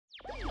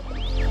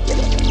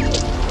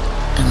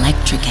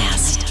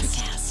Electricast.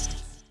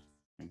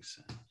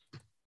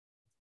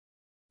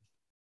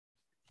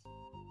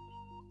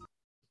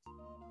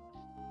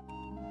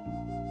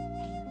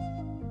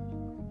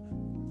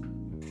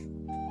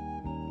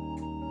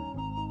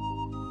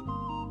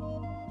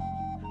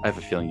 I have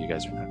a feeling you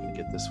guys are not going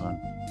to get this one.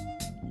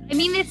 I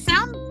mean, it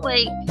sounds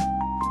like...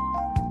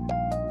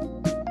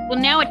 Well,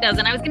 now it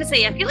doesn't. I was going to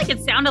say, I feel like it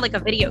sounded like a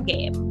video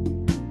game.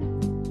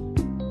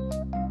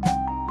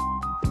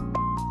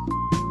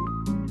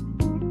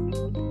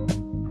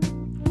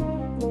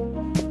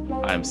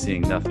 I'm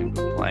seeing nothing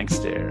but blank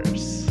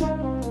stares. I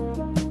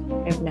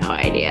have no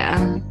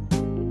idea.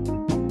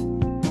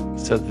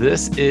 So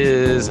this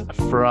is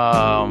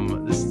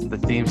the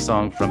theme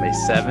song from a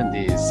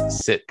 70s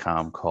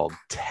sitcom called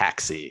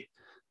Taxi.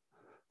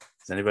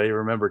 Does anybody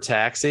remember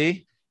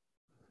Taxi?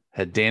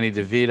 Had Danny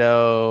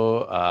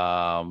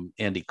DeVito,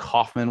 Andy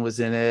Kaufman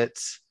was in it.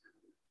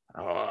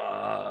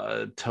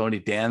 Tony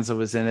Danza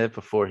was in it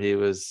before he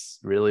was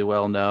really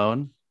well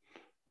known.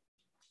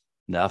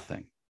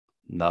 Nothing.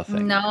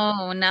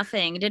 No,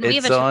 nothing. Didn't we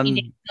have a Tony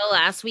Danza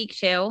last week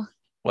too?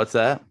 What's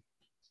that?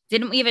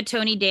 Didn't we have a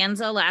Tony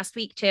Danza last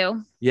week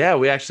too? Yeah,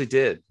 we actually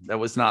did. That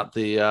was not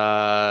the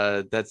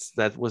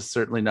that was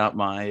certainly not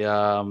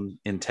my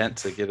intent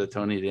to get a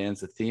Tony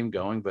Danza theme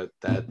going, but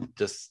that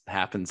just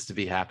happens to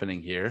be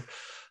happening here.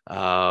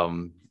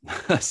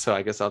 So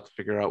I guess I'll have to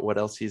figure out what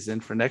else he's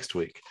in for next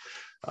week.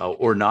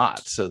 Or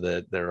not, so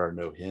that there are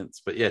no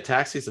hints. But yeah,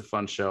 Taxi's a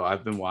fun show.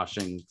 I've been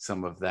watching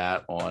some of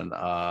that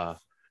on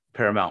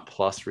Paramount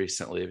Plus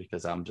recently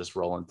because I'm just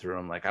rolling through.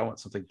 I'm like, I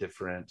want something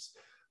different.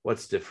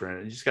 What's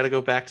different? You just got to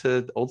go back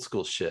to old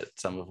school shit,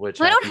 some of which...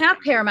 Well, I don't have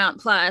Paramount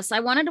Plus.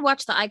 I wanted to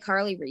watch the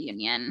iCarly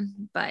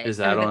reunion, but... Is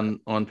that on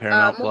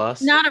Paramount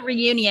Plus? Not a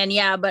reunion,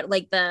 yeah, but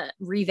like the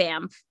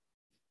revamp.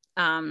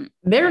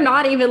 They're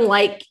not even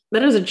like...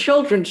 That is a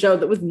children's show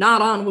that was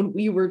not on when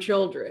we were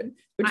children,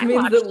 which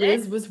means that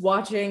Liz was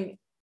watching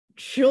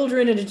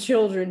children in a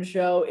children's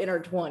show in her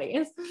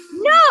 20s.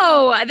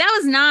 No, that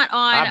was not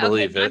on. I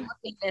believe it. I'm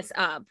looking this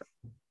up.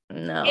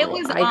 No, it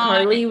was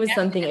iCarly was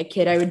something a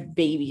kid I would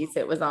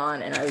babysit was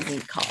on, and I was in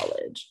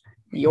college.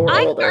 You're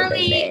older than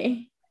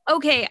me.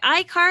 Okay,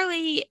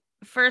 iCarly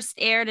first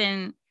aired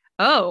in...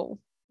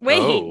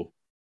 iCarly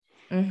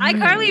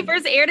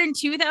first aired in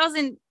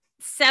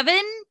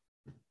 2007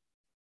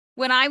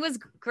 when I was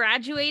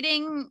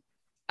graduating,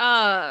 when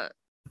I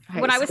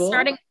was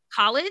starting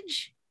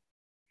college.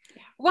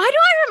 Why do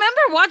I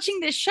remember watching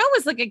this show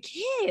as like a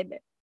kid?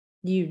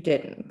 You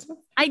didn't.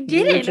 I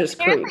didn't. You were just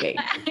creepy.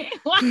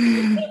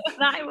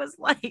 I was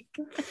like,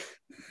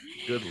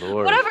 good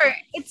Lord. Whatever.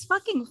 It's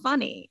fucking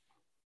funny.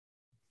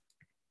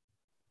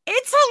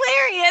 It's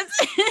hilarious.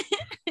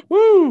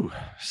 Woo.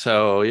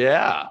 So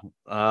yeah.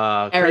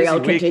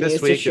 Ariel crazy week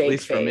this week, to at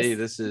least face. for me.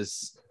 This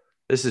is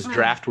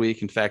draft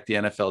week. In fact, the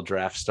NFL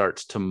draft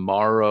starts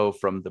tomorrow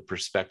from the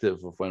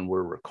perspective of when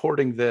we're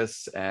recording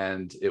this,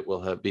 and it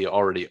will be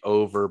already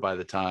over by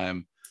the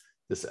time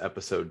this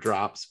episode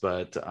drops.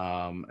 But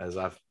as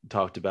I've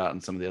talked about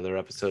in some of the other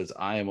episodes,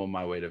 I am on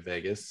my way to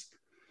Vegas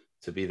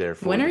to be there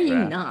for When the are you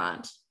draft.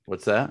 not?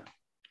 What's that?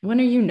 When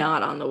are you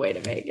not on the way to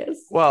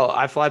Vegas? Well,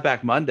 I fly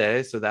back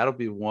Monday, so that'll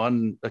be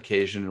one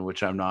occasion in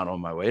which I'm not on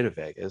my way to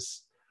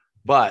Vegas.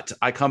 But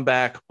I come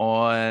back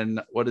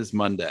on, what is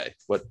Monday?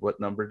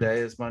 What number day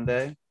is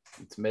Monday?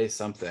 It's May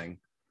something.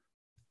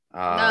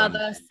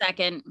 The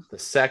 2nd. The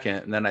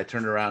 2nd, and then I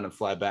turn around and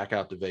fly back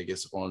out to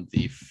Vegas on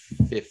the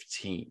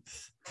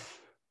 15th.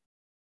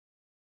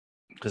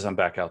 Because I'm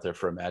back out there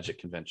for a Magic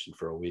convention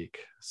for a week.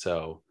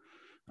 So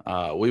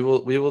we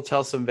will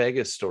tell some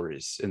Vegas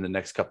stories in the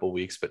next couple of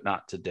weeks, but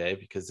not today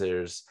because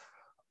there's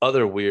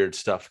other weird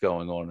stuff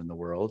going on in the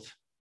world.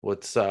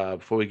 What's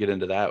before we get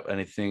into that,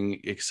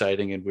 anything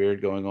exciting and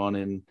weird going on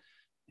in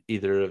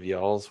either of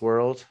y'all's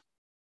world?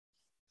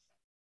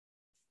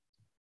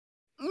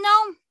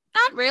 No,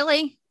 not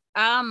really.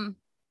 I'm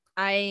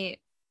trying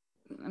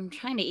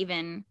to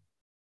even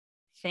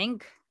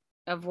think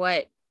of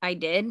what I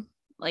did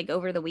like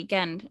over the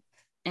weekend,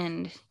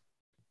 and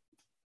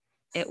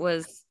it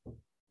was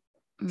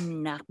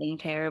nothing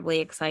terribly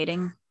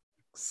exciting.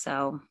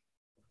 So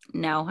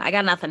no, I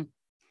got nothing.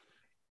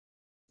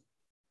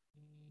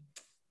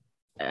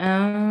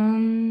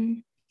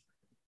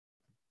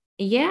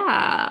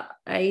 Yeah,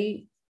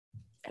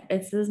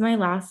 this is my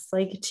last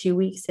like 2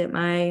 weeks at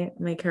my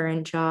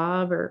current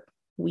job, or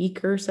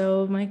week or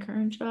so of my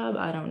current job.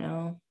 I don't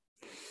know.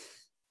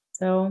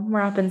 So I'm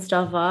wrapping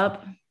stuff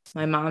up.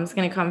 My mom's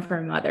gonna come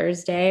for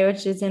Mother's Day,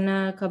 which is in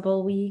a couple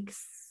of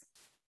weeks,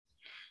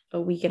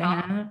 a week and a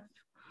half.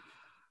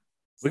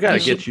 We got to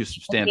get you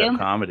some stand-up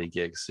comedy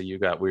gigs, so you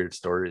got weird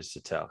stories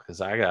to tell.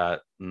 Because I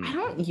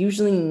don't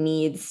usually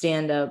need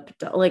stand-up.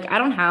 Like, I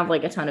don't have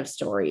like a ton of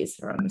stories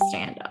from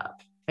stand-up.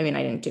 I mean,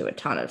 I didn't do a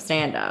ton of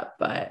stand-up,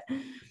 but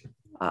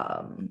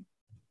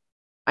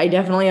I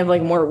definitely have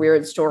like more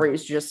weird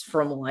stories just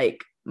from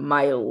like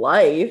my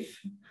life.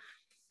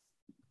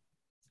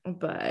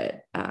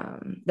 But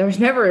there's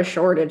never a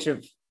shortage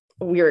of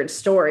weird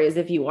stories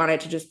if you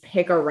wanted to just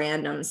pick a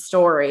random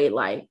story.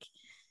 Like,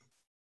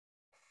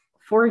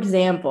 for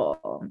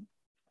example,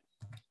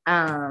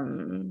 I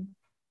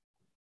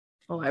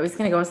was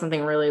gonna go with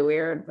something really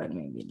weird, but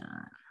maybe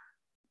not.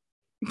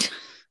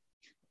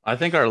 I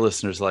think our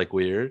listeners like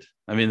weird.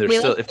 I mean,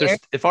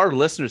 if our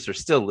listeners are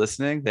still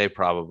listening, they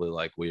probably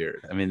like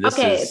weird. I mean, this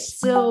is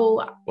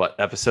so what,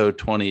 episode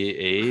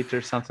 28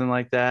 or something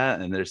like that,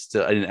 and there's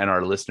still, and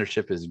our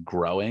listenership is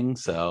growing.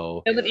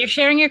 So you're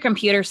sharing your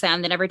computer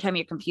sound, and every time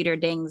your computer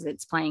dings,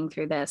 it's playing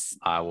through this.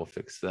 I will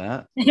fix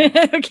that.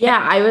 Okay. Yeah,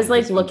 I was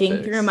like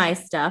looking through my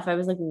stuff. I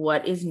was like,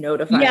 what is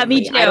notifying? Yeah,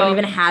 me too. I don't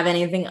even have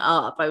anything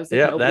up. I was like,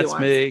 yeah, that's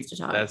me.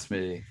 That's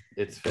me.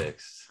 It's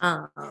fixed.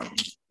 I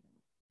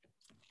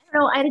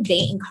don't know. I had a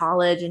date in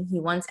college, and he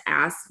once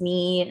asked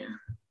me,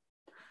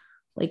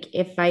 like,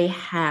 if I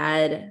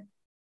had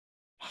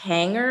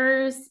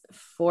hangers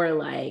for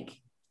like,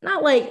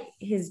 not like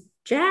his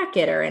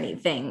jacket or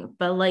anything,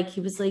 but like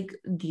he was like,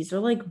 these are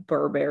like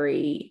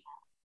Burberry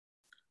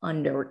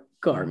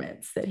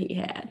undergarments that he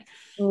had.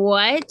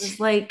 What? It was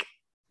like,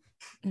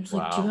 do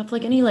you have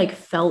like any like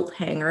felt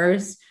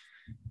hangers?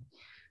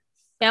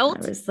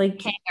 Felt? I was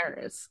like,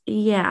 hangers.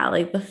 Yeah,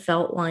 like the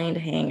felt lined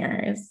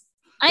hangers.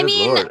 I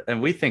mean, Lord.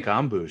 And we think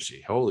I'm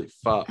bougie. Holy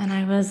fuck. And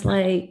I was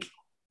like,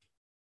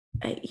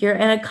 you're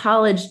in a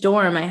college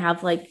dorm. I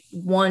have like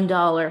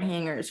 $1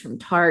 hangers from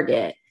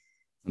Target.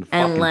 And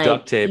fucking like,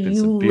 duct tape and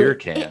some beer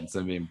cans.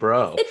 I mean,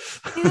 bro.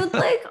 You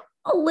like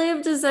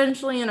lived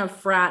essentially in a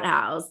frat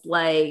house.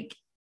 Like,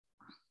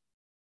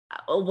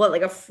 what,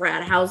 like a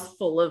frat house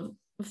full of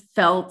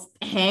felt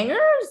hangers?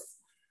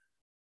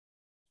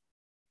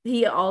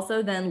 He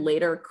also then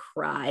later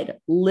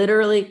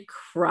literally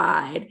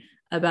cried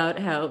about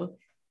how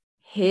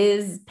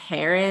his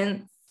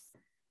parents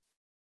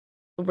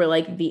were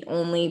like the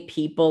only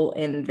people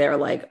in their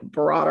like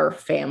broader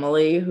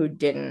family who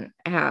didn't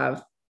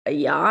have a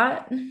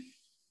yacht,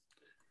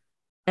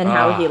 and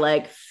how he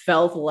like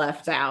felt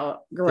left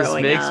out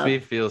growing this makes up. Me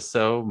feel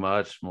so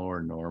much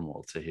more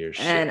normal to hear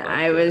shit. And like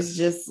I was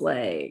just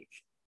like,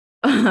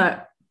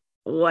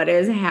 what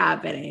is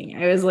happening?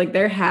 I was like,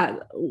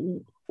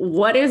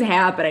 what is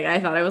happening? I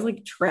thought I was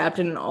like trapped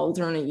in an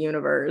alternate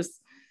universe.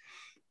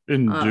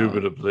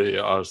 Indubitably,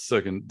 our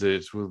second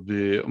date will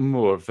be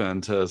more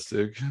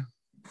fantastic.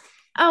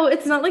 Oh,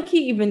 it's not like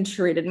he even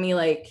treated me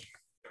like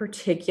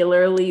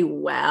particularly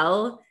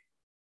well.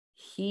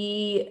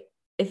 He,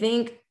 I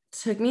think,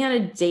 took me on a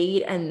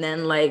date and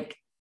then like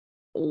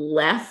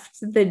left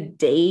the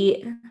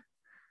date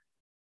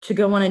to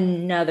go on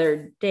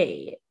another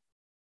date.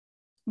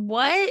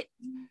 What?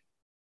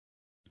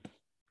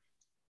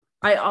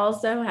 I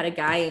also had a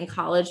guy in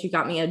college who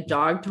got me a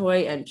dog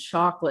toy and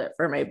chocolate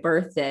for my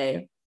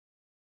birthday.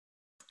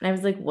 And I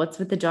was like, what's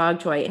with the dog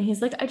toy? And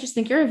he's like, I just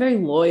think you're a very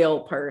loyal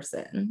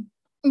person.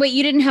 Wait,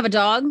 you didn't have a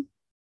dog?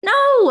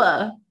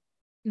 No.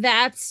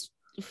 That's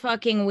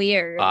fucking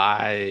weird.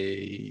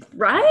 Right?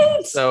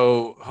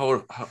 So,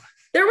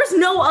 there was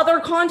no other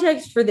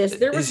context for this.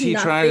 There was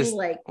nothing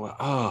like...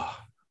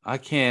 I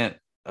can't.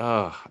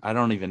 I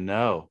don't even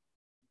know.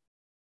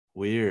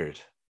 Weird.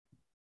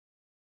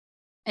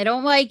 I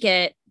don't like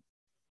it.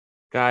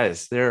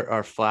 Guys, there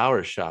are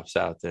flower shops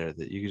out there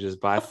that you can just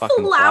buy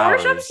fucking flower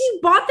flowers. shops. You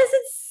bought this at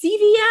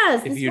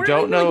CVS. If you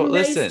don't know,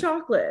 nice listen.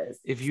 Chocolates.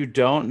 If you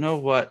don't know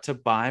what to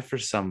buy for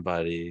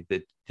somebody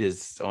that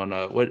is on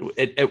a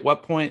at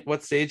what point,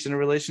 what stage in a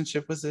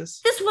relationship was this?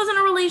 This wasn't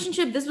a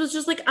relationship. This was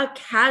just like a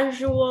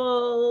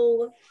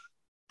casual.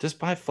 Just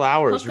buy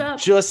flowers.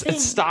 Just thing.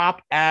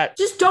 Stop at.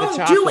 Just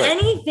don't do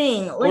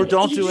anything. Like, or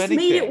don't do anything.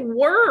 Made it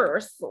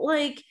worse.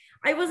 Like,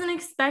 I wasn't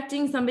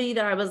expecting somebody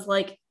that I was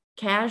like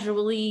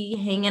casually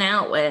hanging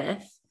out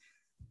with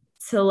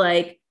to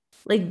like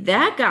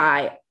that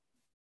guy.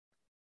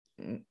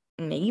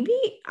 Maybe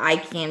I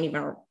can't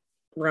even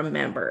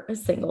remember a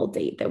single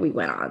date that we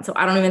went on, so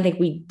I don't even think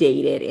we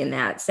dated in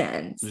that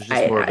sense. It was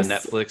just more of a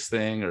Netflix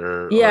thing,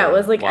 or it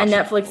was like a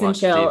Netflix and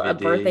chill. DVD, a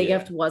birthday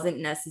gift wasn't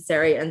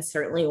necessary, and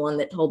certainly one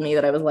that told me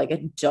that I was like a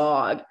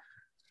dog.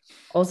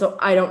 Also,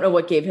 I don't know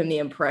what gave him the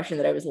impression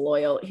that I was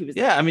loyal. He was,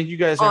 I mean, you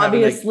guys are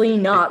obviously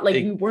not like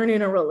we weren't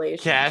in a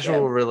relationship,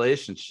 casual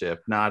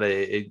relationship, not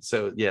a.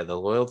 So the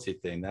loyalty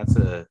thing. That's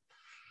a.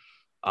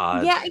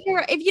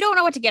 If you don't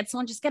know what to get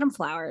someone, just get them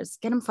flowers.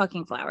 Get them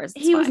fucking flowers.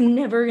 He was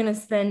never gonna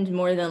spend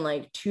more than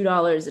like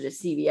 $2 at a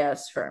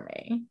CVS for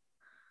me.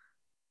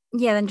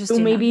 Yeah, then just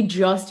maybe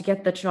just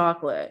get the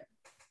chocolate.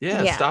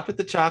 Yeah, stop at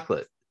the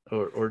chocolate,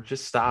 or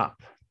just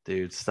stop,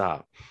 dude.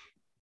 Stop.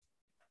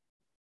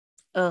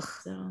 Ugh.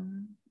 So,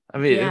 I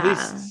mean,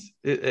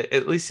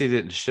 at least he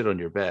didn't shit on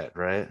your bed,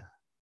 right?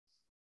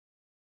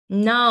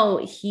 No,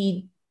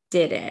 he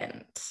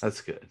didn't. That's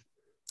good.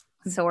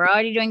 So we're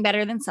already doing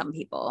better than some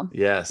people.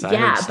 Yes, I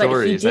heard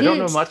stories. I don't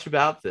know much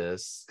about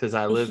this because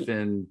I live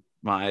in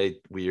my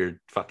weird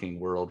fucking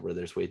world where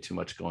there's way too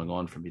much going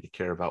on for me to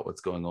care about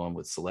what's going on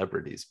with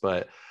celebrities.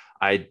 But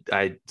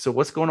so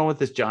what's going on with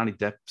this Johnny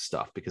Depp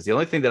stuff? Because the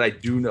only thing that I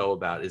do know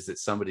about is that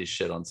somebody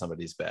shit on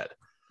somebody's bed.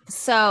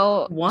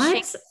 So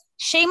what?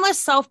 Shameless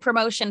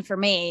self-promotion for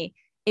me.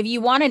 If you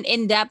want an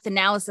in-depth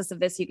analysis of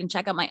this, you can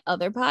check out my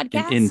other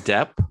podcast.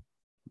 In-depth?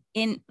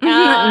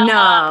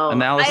 No.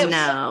 Analysis?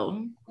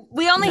 No.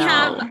 We only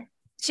have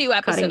 2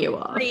 episodes, you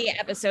off. 3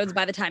 episodes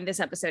by the time this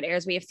episode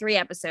airs. We have 3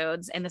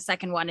 episodes, and the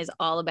second one is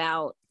all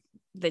about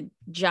the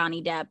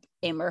Johnny Depp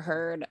Amber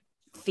Heard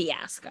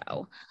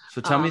fiasco.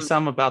 So tell me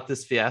some about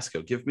this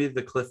fiasco. Give me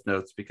the cliff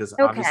notes, because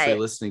obviously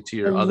listening to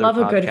your other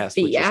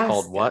podcast, which is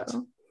called what?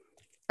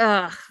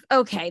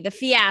 Okay, the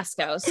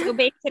fiasco. So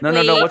basically,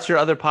 no. What's your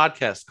other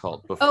podcast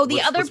called?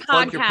 Let's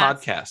plug your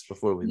podcast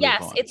before we move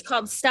on. Yes, it's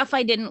called Stuff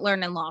I Didn't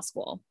Learn in Law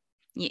School.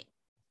 Yeah.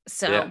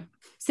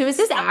 So is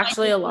this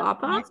actually a law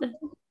pod?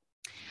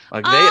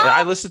 Like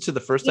I listened to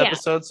the first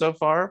episode so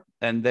far,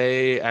 and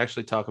they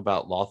actually talk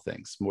about law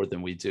things more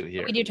than we do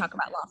here. We do talk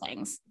about law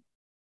things.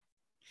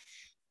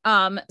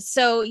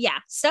 So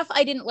Stuff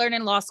I Didn't Learn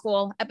in Law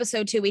School,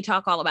 episode 2, we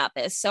talk all about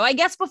this. So I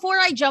guess before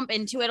I jump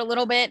into it a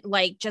little bit,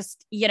 like,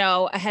 just,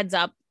 a heads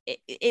up,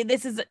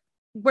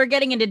 we're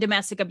getting into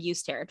domestic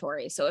abuse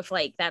territory. So if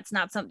that's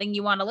not something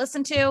you want to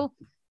listen to,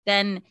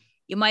 then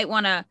you might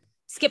want to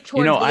skip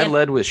towards I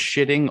led with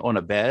shitting on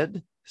a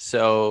bed.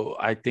 So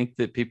I think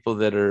that people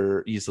that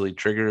are easily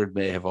triggered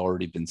may have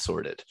already been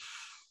sorted.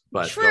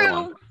 But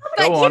true.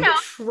 Go on.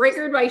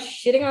 Triggered by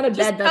shitting on a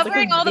bed. That's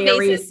covering all the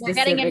bases. We're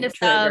getting into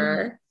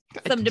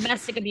some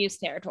domestic abuse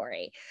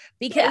territory,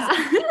 because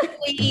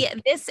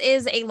this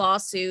is a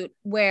lawsuit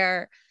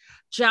where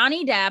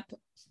Johnny Depp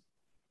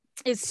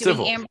is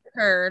suing Amber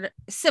Heard.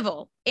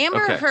 Civil.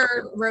 Amber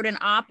Heard wrote an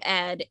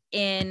op-ed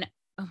in,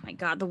 oh my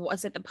God,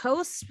 was it the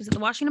Post? Was it the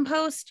Washington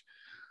Post?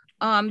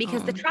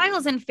 Because the trial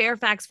is in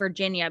Fairfax,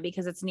 Virginia,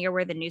 because it's near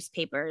where the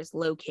newspaper is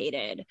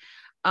located.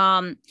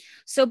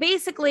 So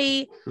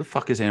basically, who the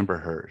fuck is Amber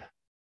Heard?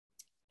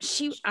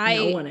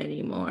 No one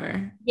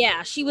anymore.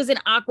 Yeah, she was in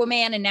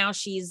Aquaman, and now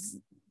she's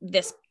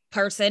this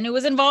person who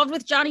was involved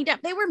with Johnny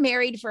Depp. They were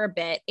married for a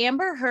bit.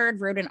 Amber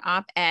Heard wrote an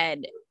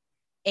op-ed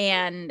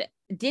and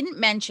didn't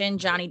mention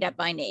Johnny Depp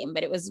by name,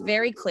 but it was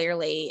very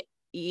clearly,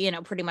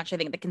 pretty much I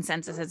think the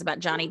consensus is about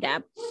Johnny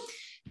Depp,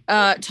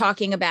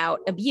 talking about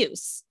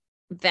abuse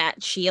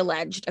that she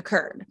alleged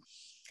occurred.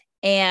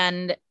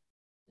 And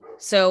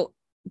so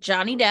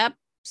Johnny Depp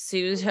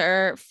sues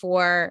her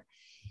for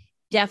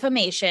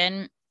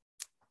defamation,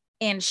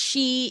 and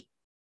she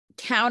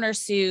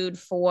countersued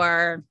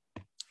for,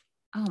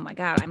 oh my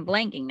God, I'm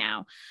blanking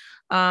now.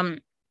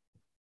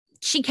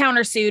 She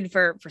countersued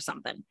for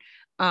something.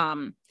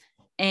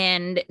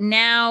 And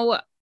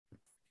now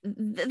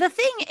the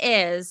thing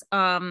is,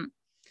 and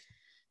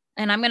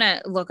I'm going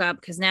to look up,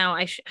 because now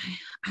I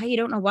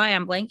don't know why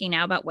I'm blanking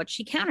now about what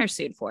she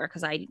countersued for,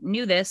 because I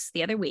knew this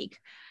the other week.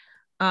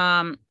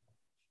 I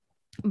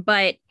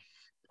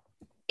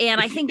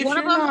think one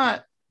of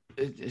them,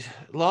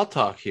 law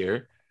talk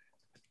here,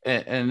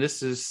 and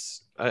this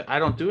is, I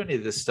don't do any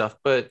of this stuff,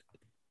 but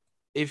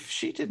if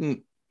she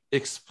didn't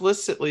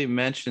explicitly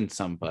mention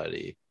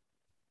somebody,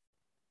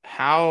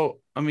 how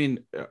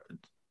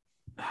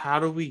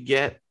do we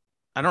get,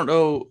 I don't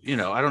know,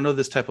 I don't know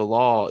this type of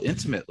law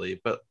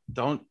intimately, but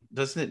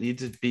doesn't it need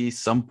to be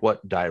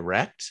somewhat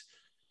direct?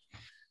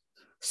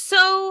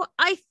 So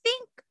I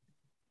think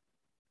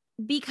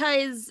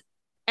because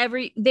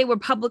they were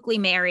publicly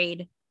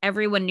married,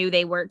 everyone knew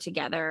they were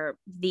together,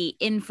 the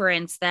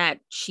inference that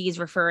she's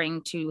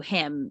referring to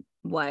him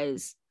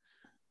was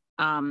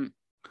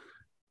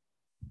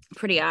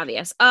pretty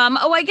obvious.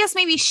 I guess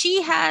maybe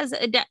she has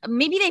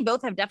maybe they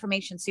both have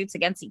defamation suits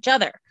against each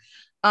other.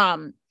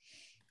 And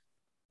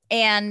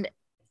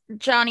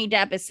Johnny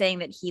Depp is saying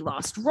that he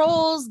lost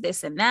roles,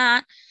 this and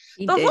that.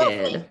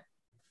 The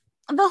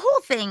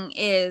whole thing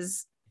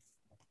is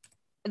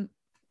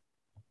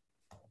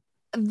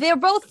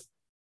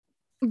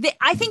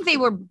I think they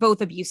were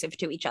both abusive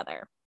to each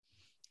other.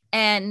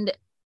 And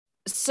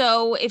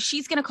so if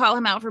she's going to call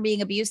him out for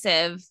being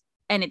abusive,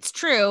 and it's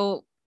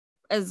true,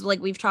 as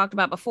we've talked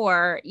about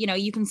before,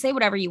 you can say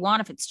whatever you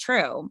want if it's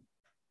true.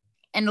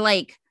 And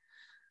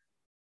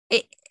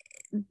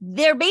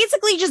they're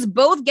basically just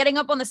both getting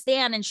up on the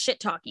stand and shit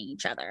talking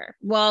each other.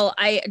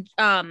 Johnny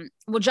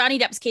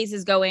Depp's case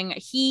is going,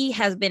 he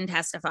has been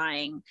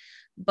testifying,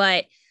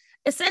 but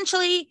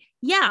essentially,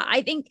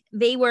 I think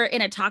they were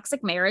in a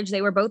toxic marriage.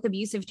 They were both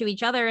abusive to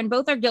each other, and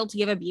both are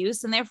guilty of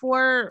abuse, and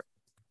therefore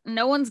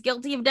no one's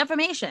guilty of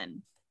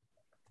defamation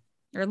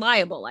or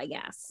liable, I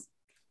guess.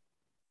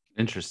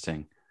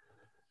 Interesting.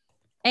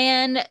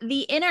 And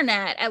the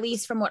internet, at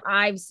least from what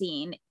I've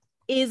seen,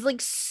 is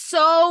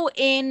so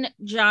in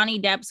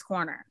Johnny Depp's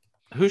corner.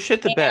 Who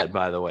shit the bed,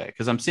 by the way?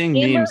 Because I'm seeing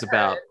memes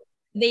about.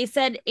 They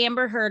said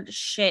Amber Heard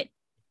shit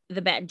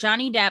the bed.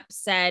 Johnny Depp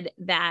said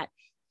that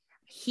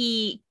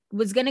he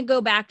was going to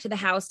go back to the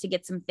house to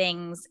get some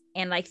things.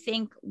 And I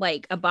think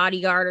a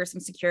bodyguard or some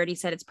security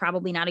said it's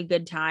probably not a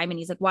good time. And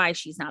he's like, why?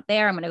 She's not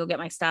there. I'm going to go get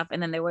my stuff.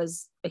 And then there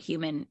was a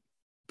human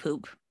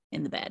poop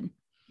in the bed.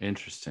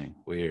 Interesting.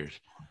 Weird.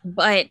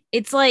 But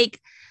it's White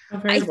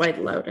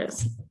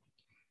Lotus.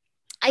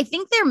 I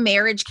think their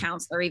marriage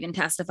counselor even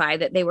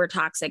testified that they were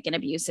toxic and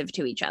abusive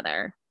to each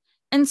other.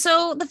 And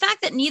so the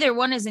fact that neither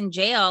one is in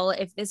jail,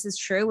 if this is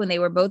true, and they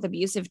were both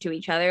abusive to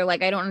each other, I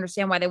don't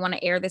understand why they want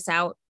to air this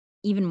out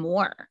even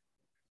more.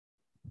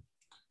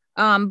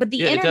 But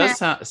the internet, it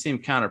does seem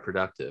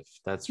counterproductive.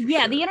 That's for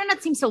sure. The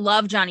internet seems to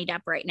love Johnny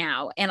Depp right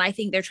now. And I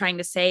think they're trying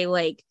to say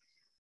like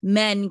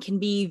men can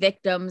be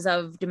victims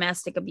of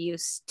domestic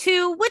abuse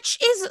too, which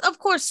is of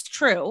course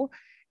true.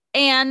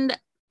 And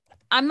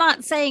I'm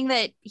not saying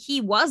that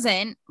he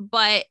wasn't,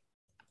 but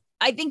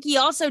I think he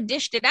also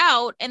dished it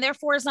out and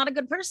therefore is not a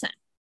good person.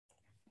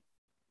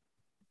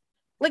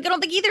 Like, I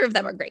don't think either of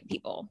them are great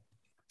people.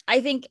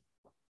 I think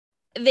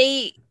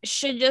they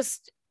should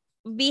just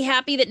be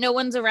happy that no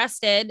one's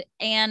arrested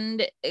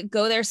and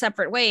go their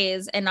separate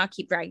ways and not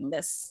keep dragging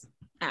this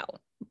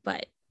out.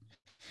 But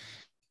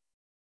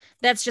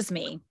that's just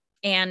me.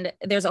 And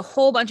there's a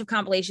whole bunch of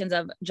compilations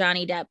of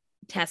Johnny Depp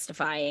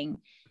testifying,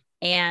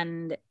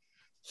 and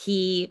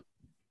he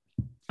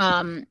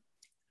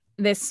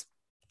this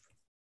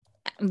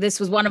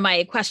was one of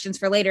my questions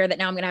for later that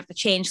now I'm gonna have to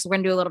change, so we're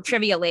gonna do a little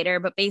trivia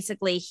later. But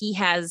basically he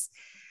has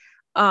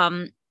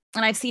and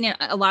I've seen it,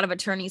 a lot of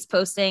attorneys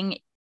posting,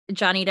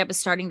 Johnny Depp is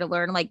starting to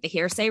learn like the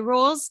hearsay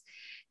rules,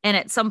 and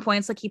at some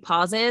points like he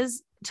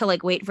pauses to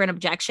like wait for an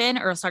objection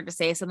or start to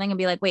say something and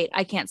be like, wait,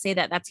 I can't say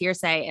that, that's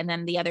hearsay. And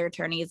then the other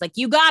attorney is like,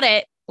 you got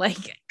it,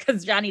 like,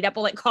 because Johnny Depp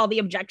will like call the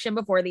objection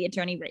before the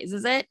attorney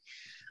raises it.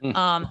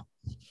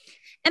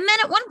 And then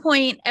at one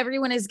point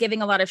everyone is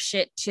giving a lot of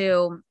shit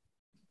to,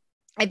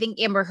 I think,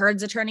 Amber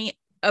Heard's attorney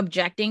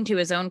objecting to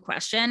his own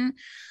question,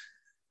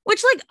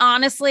 which like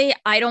honestly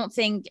I don't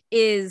think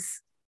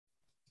is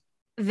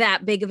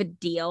that big of a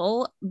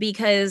deal,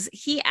 because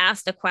he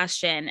asked a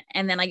question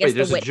and then I guess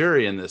there's a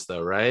jury in this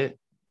though, right?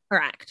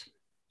 Correct.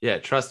 Yeah,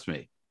 trust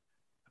me.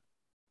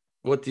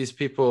 What these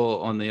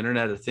people on the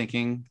internet are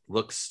thinking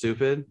looks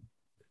stupid.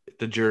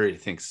 The jury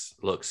thinks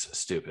looks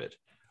stupid.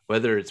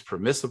 Whether it's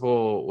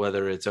permissible,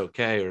 whether it's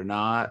okay or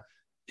not,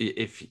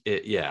 it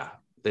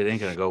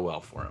ain't gonna go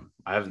well for him.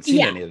 I haven't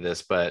seen any of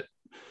this, but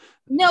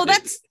no,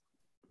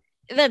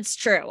 that's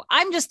true.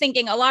 I'm just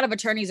thinking a lot of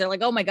attorneys are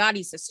like, oh my God,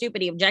 he's so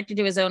stupid, he objected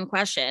to his own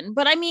question.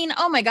 But I mean,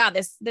 oh my God,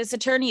 this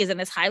attorney is in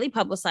this highly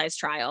publicized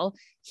trial.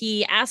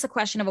 He asks a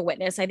question of a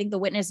witness. I think the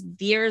witness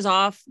veers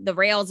off the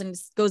rails and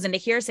goes into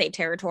hearsay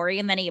territory,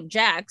 and then he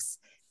objects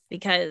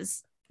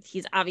because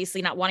he's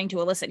obviously not wanting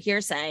to elicit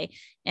hearsay.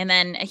 And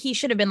then he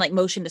should have been like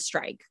motion to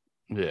strike.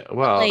 Yeah,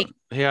 well,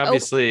 he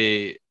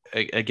obviously,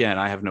 again,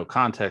 I have no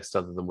context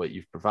other than what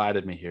you've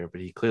provided me here,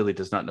 but he clearly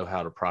does not know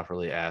how to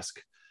properly ask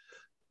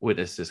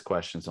witnesses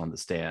questions on the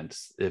stand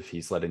if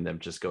he's letting them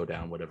just go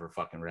down whatever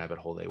fucking rabbit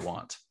hole they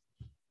want.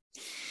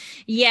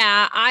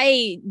 Yeah,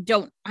 I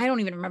don't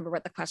even remember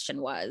what the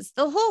question was.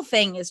 The whole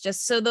thing is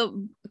just, so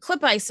the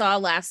clip I saw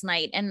last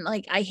night, and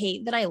like I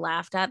hate that I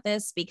laughed at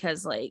this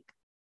because like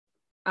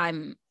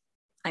I'm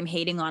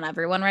hating on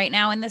everyone right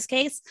now in this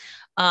case.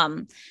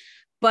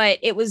 But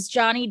it was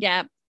Johnny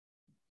Depp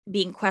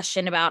being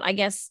questioned about, I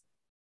guess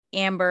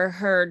Amber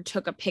Heard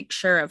took a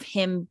picture of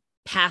him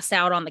passed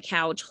out on the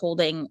couch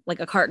holding like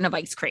a carton of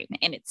ice cream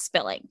and it's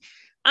spilling.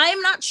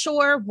 I'm not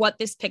sure what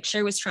this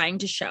picture was trying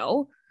to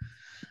show.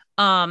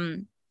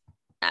 I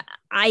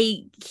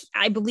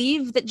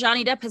believe that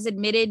Johnny Depp has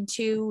admitted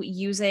to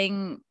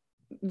using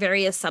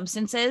various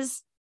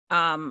substances.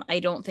 I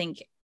don't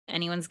think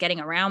anyone's getting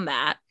around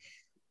that,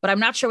 but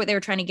I'm not sure what they were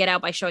trying to get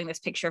out by showing this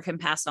picture of him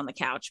passed on the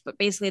couch. But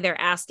basically they're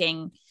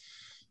asking,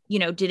 you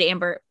know, did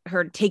Amber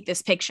Heard take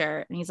this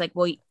picture? And he's like,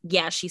 well,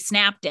 yeah, she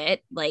snapped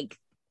it. Like,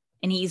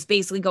 and he's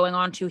basically going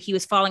on to, he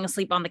was falling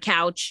asleep on the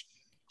couch.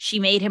 She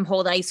made him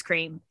hold ice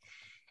cream.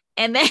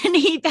 And then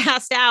he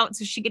passed out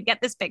so she could get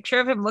this picture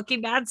of him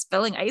looking bad,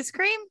 spilling ice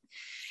cream.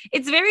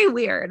 It's very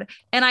weird.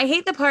 And I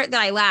hate the part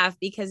that I laugh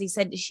because he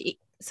said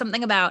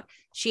something about,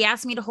 she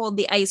asked me to hold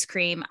the ice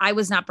cream. I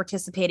was not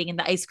participating in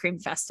the ice cream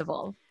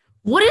festival.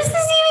 What does this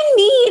even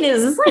mean?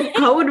 Is this like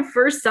code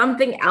for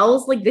something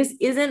else? Like, this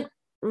isn't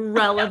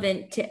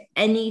relevant to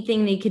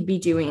anything they could be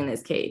doing in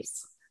this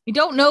case. We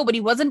don't know, but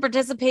he wasn't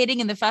participating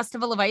in the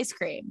festival of ice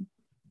cream.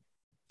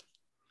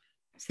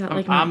 Is that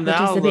like not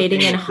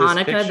participating in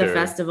Hanukkah, the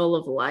festival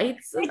of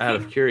lights? Out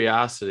of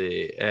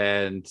curiosity,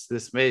 and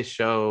this may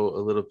show a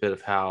little bit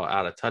of how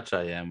out of touch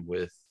I am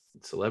with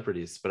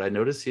celebrities, but I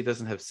noticed he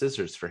doesn't have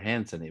scissors for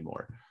hands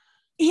anymore.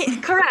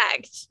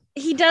 Correct.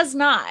 He does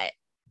not.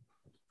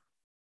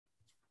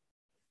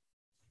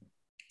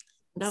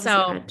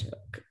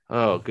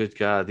 Oh, good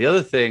God. The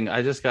other thing,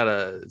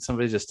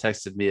 somebody just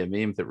texted me a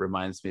meme that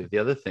reminds me of the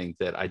other thing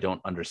that I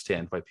don't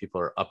understand why people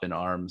are up in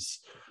arms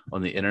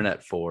on the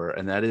internet for,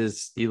 and that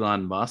is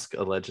Elon Musk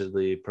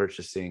allegedly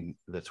purchasing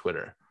the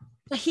Twitter.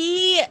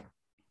 He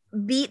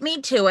beat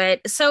me to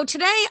it. So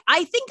today,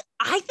 I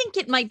think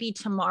it might be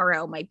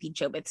tomorrow, might be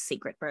Jobith's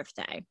secret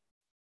birthday.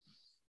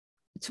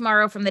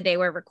 Tomorrow from the day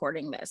we're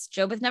recording this.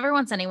 Jobith never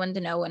wants anyone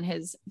to know when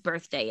his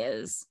birthday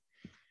is.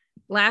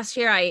 Last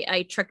year,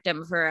 I tricked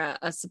him for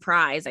a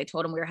surprise. I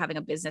told him we were having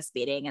a business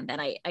meeting, and then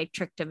I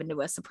tricked him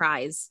into a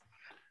surprise.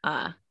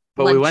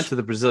 But lunch. We went to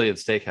the Brazilian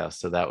steakhouse,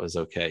 so that was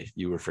okay.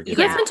 You were forgetting.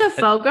 You guys went to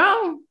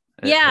Fogo?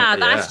 Yeah,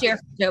 last year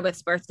for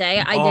Jobith's birthday.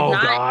 I did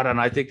not. Oh, God, and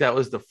I think that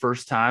was the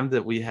first time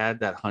that we had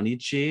that honey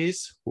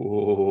cheese.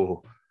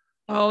 Ooh.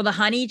 Oh, the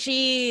honey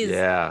cheese.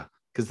 Yeah.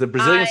 Because the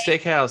Brazilian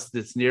steakhouse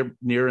that's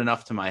near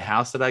enough to my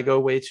house that I go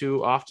way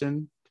too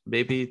often,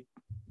 maybe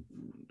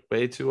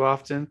way too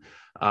often,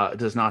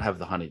 does not have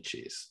the honey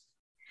cheese.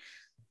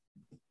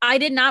 I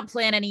did not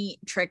plan any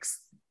tricks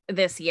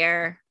this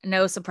year.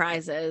 No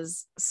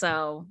surprises.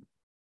 So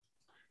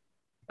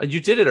you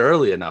did it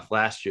early enough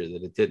last year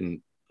that it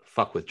didn't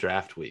fuck with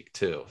draft week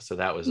too. So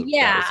that was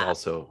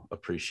also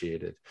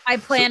appreciated. I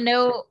planned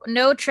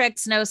no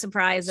tricks, no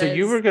surprises. So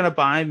you were gonna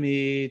buy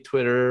me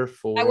Twitter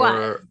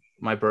for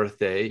my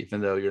birthday, even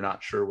though you're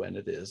not sure when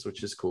it is,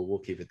 which is cool. We'll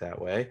keep it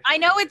that way. I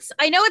know it's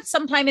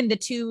sometime in the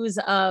 2s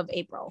of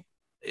April.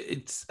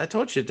 I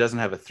told you it doesn't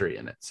have a 3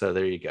 in it. So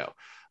there you go.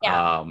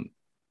 Yeah.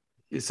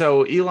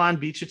 So Elon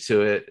beat you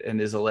to it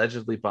and is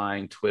allegedly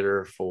buying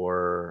Twitter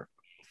for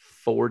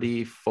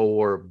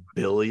 $44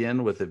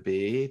 billion with a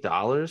B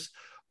dollars.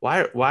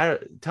 Why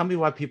tell me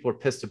why people are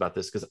pissed about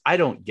this, because I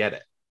don't get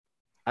it.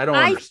 I don't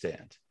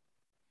understand.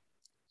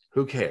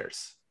 Who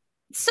cares?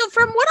 So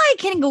from what I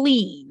can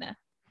glean,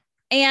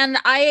 and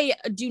I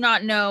do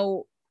not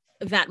know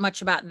that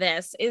much about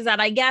this, is that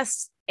I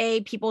guess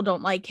A, people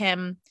don't like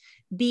him.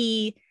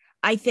 B,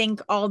 I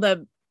think all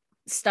the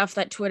stuff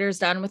that Twitter's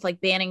done with like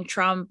banning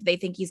Trump, they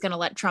think he's going to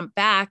let Trump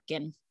back,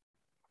 and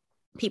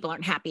people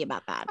aren't happy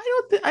about that.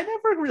 I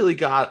never really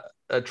got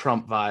a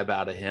Trump vibe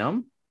out of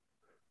him.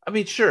 I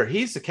mean, sure,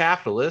 he's a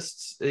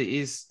capitalist.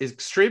 He's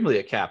extremely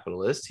a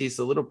capitalist. He's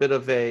a little bit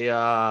of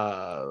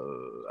a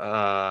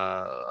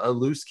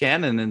loose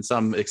cannon in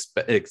some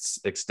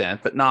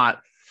extent, but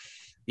not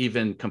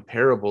even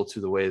comparable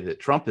to the way that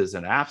Trump is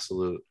an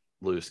absolute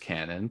loose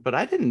cannon. But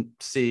I didn't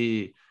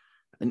see,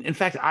 in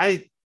fact,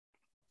 I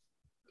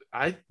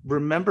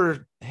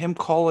remember him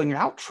calling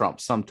out Trump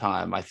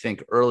sometime, I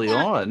think early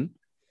on.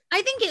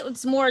 I think it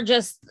was more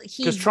just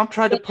because Trump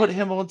tried to put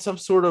him on some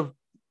sort of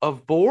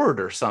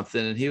board or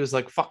something, and he was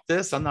like, fuck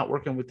this, I'm not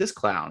working with this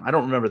clown. I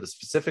don't remember the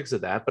specifics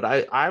of that, but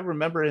I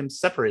remember him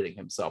separating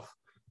himself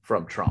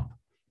from Trump.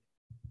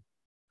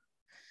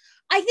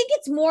 I think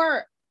it's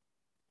more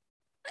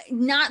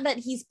not that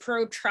he's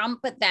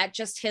pro-Trump, but that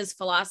just his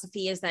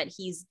philosophy is that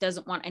he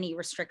doesn't want any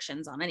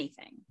restrictions on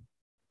anything.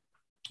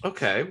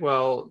 Okay,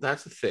 well,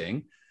 that's the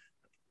thing.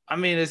 I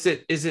mean, is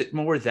it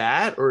more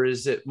that, or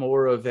is it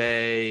more of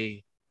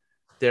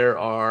there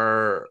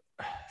are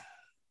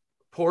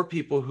poor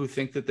people who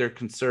think that they're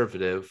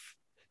conservative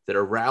that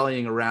are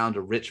rallying around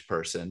a rich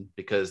person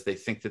because they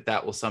think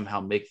that will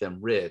somehow make them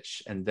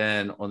rich. And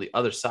then on the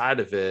other side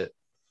of it,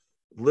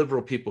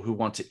 liberal people who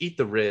want to eat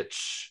the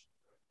rich,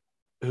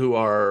 who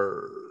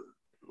are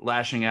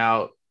lashing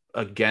out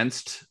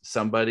against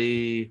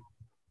somebody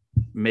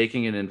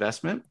making an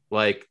investment.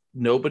 Like,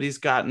 nobody's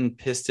gotten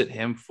pissed at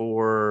him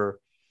for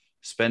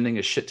spending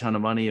a shit ton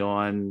of money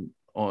on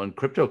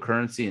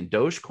cryptocurrency and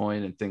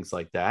Dogecoin and things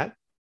like that.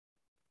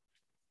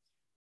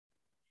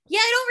 Yeah,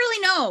 I don't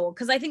really know,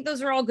 because I think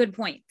those are all good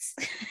points.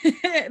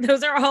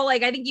 Those are all,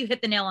 like, I think you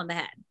hit the nail on the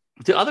head.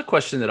 The other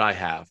question that I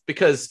have,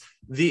 because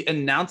the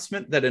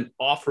announcement that an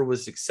offer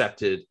was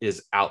accepted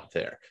is out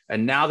there,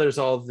 and now there's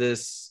all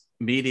this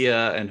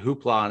media and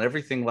hoopla and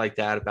everything like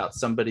that about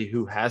somebody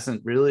who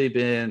hasn't really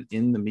been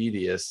in the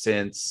media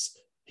since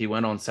he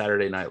went on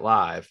Saturday Night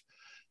Live.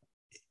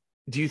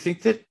 Do you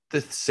think that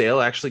the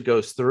sale actually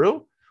goes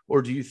through?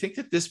 Or do you think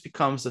that this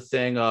becomes a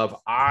thing of,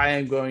 I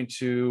am going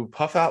to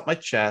puff out my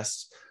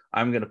chest,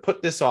 I'm going to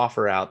put this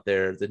offer out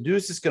there, the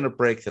news is going to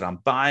break that I'm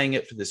buying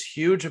it for this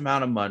huge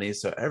amount of money,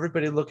 so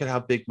everybody look at how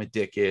big my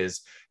dick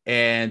is,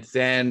 and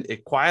then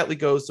it quietly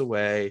goes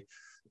away,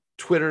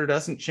 Twitter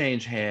doesn't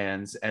change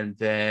hands, and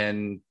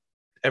then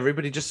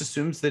everybody just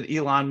assumes that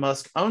Elon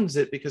Musk owns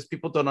it because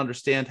people don't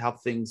understand how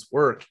things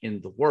work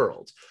in the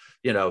world.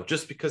 You know,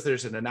 just because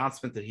there's an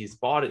announcement that he's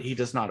bought it, he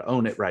does not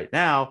own it right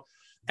now.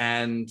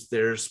 And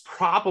there's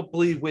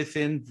probably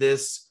within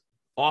this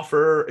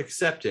offer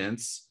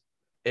acceptance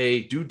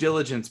a due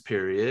diligence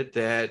period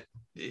that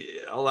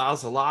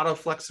allows a lot of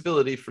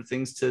flexibility for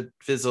things to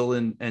fizzle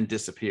and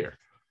disappear,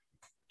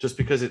 just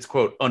because it's,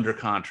 quote, under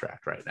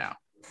contract right now.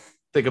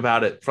 Think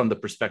about it from the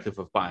perspective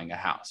of buying a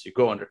house. You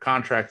go under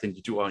contract and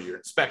you do all your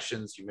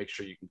inspections, you make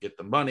sure you can get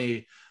the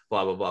money,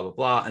 blah, blah, blah, blah,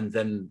 blah. And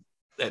then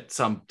at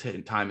some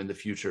time in the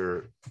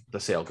future, the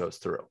sale goes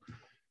through.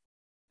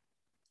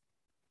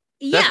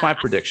 Yeah. That's my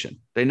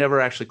prediction. They never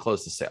actually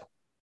closed the sale.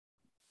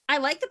 I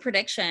like the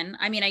prediction.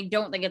 I mean, I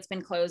don't think it's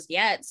been closed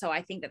yet, so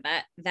I think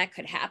that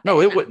could happen.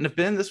 No, it wouldn't have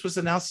been. This was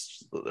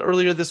announced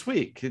earlier this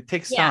week. It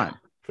takes time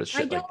for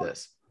shit like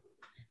this.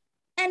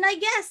 And I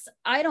guess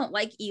I don't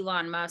like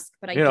Elon Musk,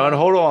 but and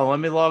hold on, let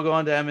me log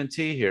on to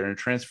M&T here and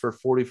transfer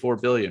 44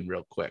 billion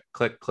real quick.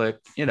 Click, click.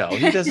 He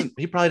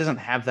probably doesn't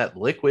have that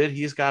liquid.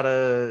 He's got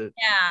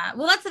Yeah.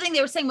 Well, that's the thing.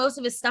 They were saying most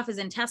of his stuff is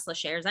in Tesla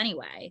shares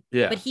anyway.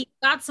 Yeah. But he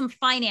got some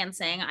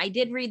financing. I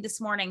did read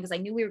this morning because I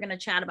knew we were going to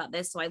chat about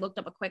this. So I looked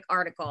up a quick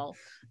article.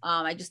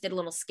 I just did a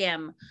little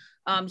skim.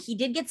 He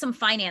did get some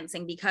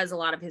financing because a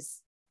lot of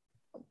his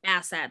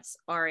assets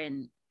are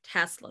in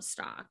Tesla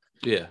stock.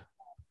 Yeah.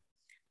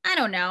 I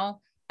don't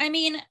know. I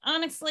mean,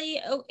 honestly,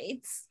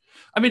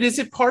 I mean, is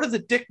it part of the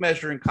dick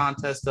measuring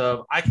contest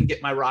of I can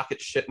get my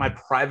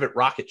private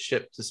rocket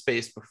ship to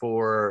space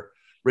before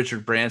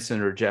Richard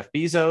Branson or Jeff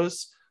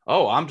Bezos?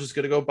 Oh, I'm just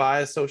going to go buy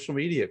a social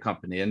media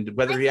company. And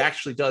whether he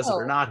actually does it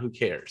or not, who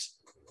cares?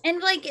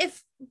 And like,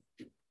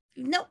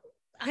 no,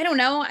 I don't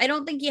know. I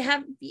don't think if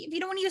you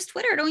don't want to use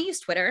Twitter, don't use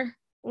Twitter.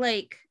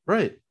 Like,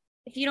 right.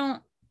 If you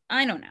don't,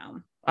 I don't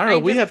know.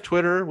 We have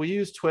Twitter. We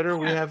use Twitter. Yeah.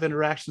 We have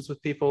interactions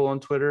with people on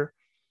Twitter.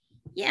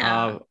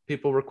 Yeah.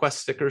 People request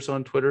stickers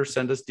on Twitter,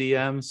 send us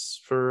DMs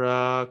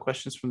for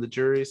questions from the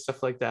jury,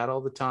 stuff like that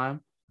all the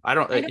time. I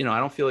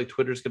don't feel like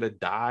Twitter's going to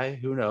die.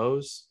 Who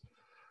knows?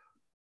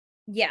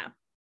 Yeah.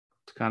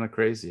 It's kind of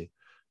crazy.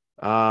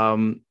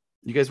 You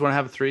guys want to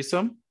have a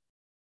threesome?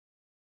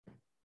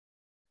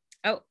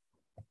 Oh,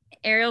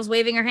 Ariel's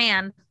waving her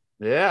hand.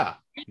 Yeah.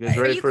 You guys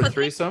ready for a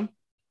threesome?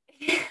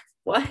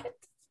 What?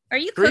 Are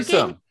you threesome?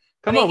 Cooking?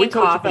 Come on, we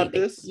told you about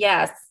this.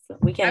 Yes,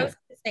 we can. I was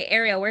going to say,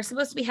 Ariel, we're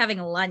supposed to be having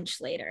lunch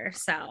later,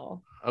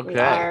 so. Okay. We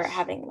are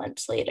having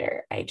lunch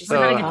later. I just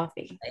had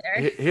coffee.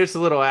 Here's a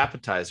little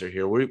appetizer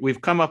here. We've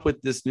come up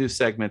with this new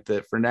segment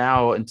that for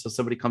now, until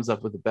somebody comes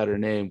up with a better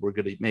name, we're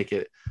going to make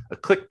it a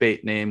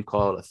clickbait name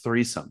called a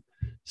threesome.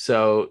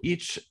 So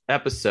each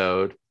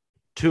episode,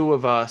 two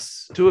of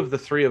the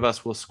three of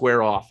us will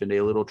square off in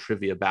a little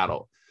trivia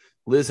battle.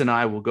 Liz and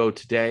I will go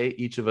today.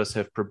 Each of us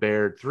have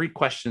prepared 3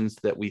 questions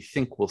that we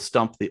think will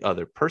stump the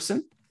other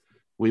person.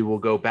 We will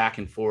go back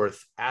and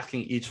forth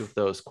asking each of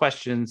those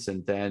questions,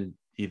 and then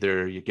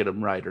either you get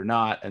them right or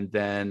not. And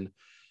then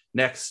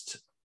next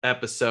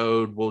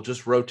episode, we'll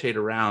just rotate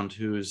around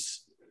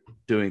who's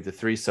doing the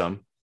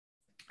threesome.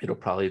 It'll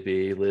probably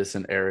be Liz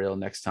and Ariel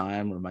next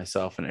time, or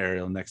myself and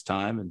Ariel next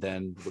time. And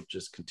then we'll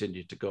just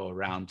continue to go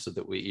around so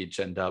that we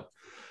each end up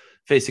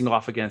facing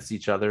off against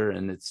each other,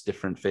 and it's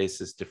different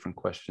faces, different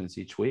questions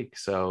each week.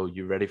 So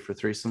you ready for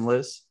threesome,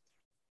 Liz?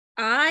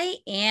 I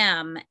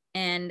am.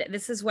 And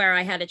this is where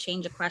I had to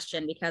change a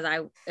question because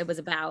it was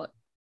about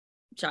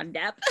John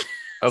Depp.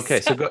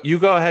 Okay, so you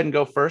go ahead and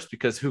go first,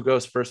 because who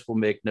goes first will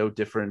make no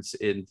difference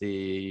in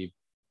the.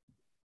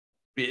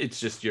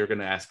 It's just you're going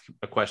to ask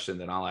a question,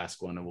 then I'll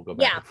ask one, and we'll go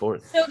back and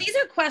forth. So these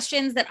are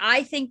questions that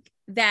I think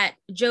that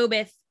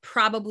Jobeth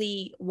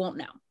probably won't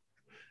know.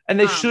 And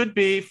they should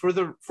be for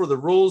the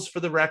rules, for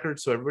the record,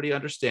 so everybody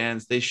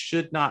understands. They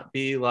should not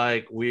be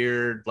like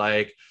weird,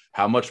 like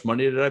how much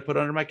money did I put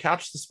under my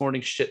couch this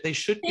morning? Shit. They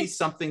should be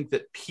something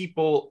that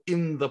people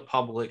in the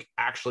public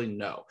actually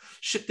know.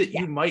 Shit that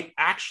you might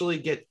actually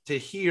get to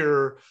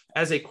hear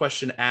as a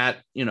question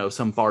at,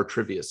 some bar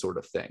trivia sort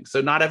of thing.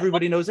 So not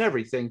everybody knows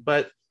everything,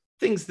 but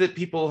things that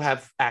people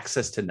have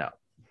access to know.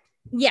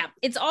 Yeah,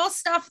 it's all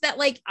stuff that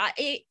like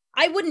I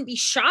wouldn't be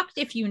shocked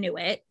if you knew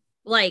it,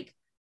 like,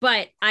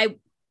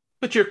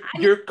 but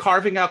you're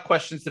carving out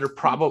questions that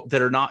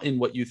are not in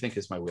what you think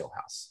is my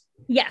wheelhouse.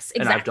 Yes,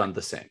 exactly. And I've done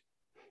the same.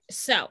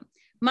 So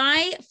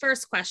my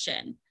first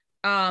question,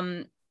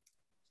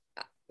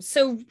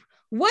 so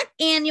what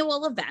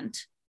annual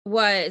event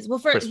was, well,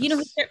 first,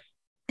 Christmas.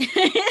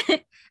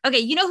 Okay,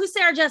 you know who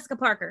Sarah Jessica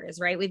Parker is,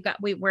 right? You're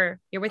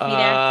with me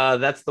there?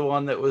 That's the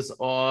one that was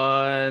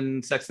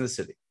on Sex and the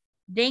City.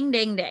 Ding,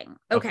 ding, ding.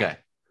 Okay.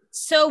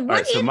 So what?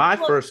 Right, so my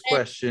first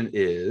question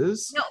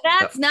is. No,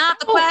 that's not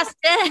the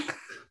question.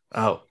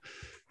 Oh.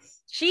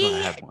 She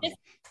just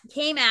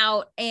came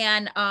out,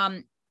 and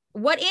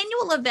what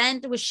annual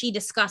event was she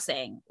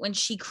discussing when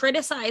she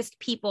criticized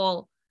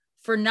people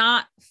for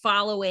not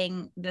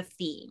following the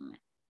theme?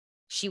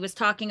 She was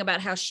talking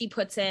about how she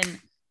puts in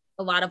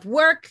a lot of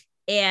work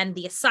and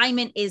the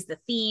assignment is the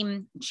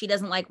theme. She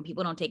doesn't like when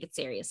people don't take it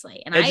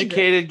seriously. And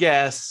educated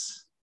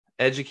guess,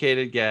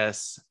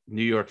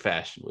 New York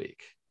Fashion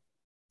Week.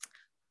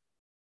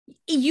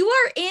 You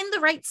are in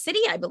the right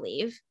city, I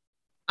believe.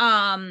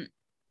 But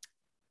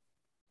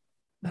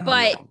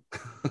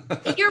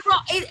you're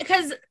wrong,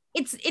 because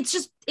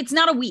it's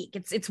not a week.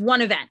 It's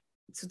one event.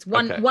 It's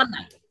one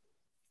night.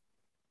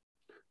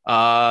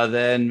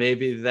 Then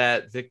maybe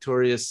that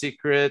Victoria's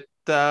Secret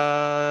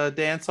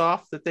dance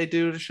off that they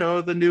do to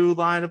show the new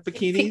line of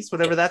bikinis,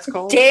 whatever that's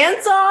called.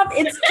 Dance off?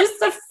 It's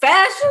just a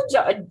fashion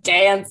show.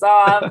 Dance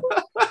off.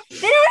 They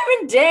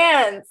don't even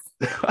dance.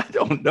 I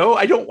don't know.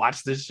 I don't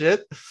watch this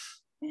shit.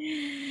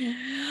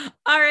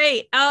 All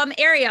right,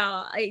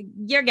 Ariel,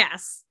 your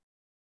guess.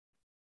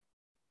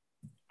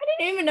 I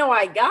didn't even know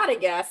I got a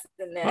guess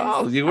in this.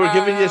 Oh, you were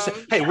giving you.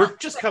 Hey, we're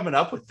just coming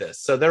up with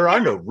this, so there are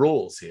no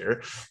rules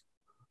here.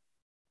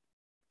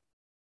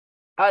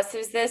 So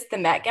is this the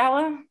Met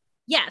Gala?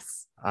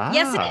 Yes.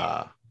 Yes, it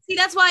is. See,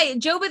 that's why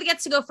Jobeth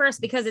gets to go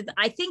first, because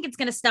I think it's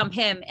going to stump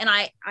him, and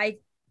I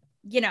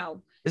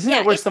Isn't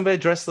that where somebody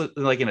dressed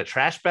like in a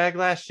trash bag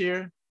last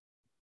year?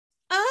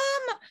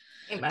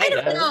 I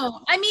don't know.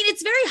 I mean,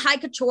 it's very high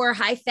couture,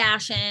 high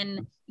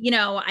fashion.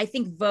 I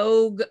think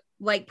Vogue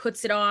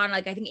puts it on.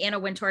 I think Anna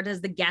Wintour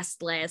does the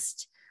guest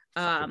list.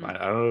 I don't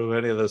know who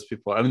any of those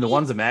people are. I mean, the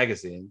one's a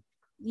magazine.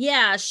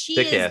 Yeah, she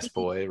thick is ass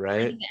boy,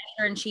 right?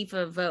 Editor-in-chief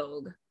of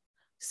Vogue.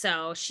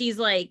 So she's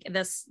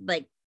this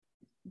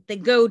the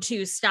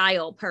go-to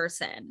style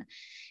person.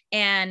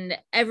 And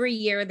every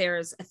year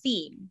there's a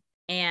theme,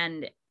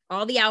 and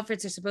all the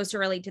outfits are supposed to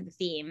relate to the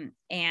theme.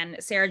 And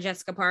Sarah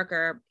Jessica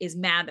Parker is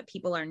mad that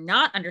people are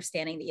not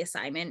understanding the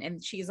assignment.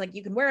 And she's like,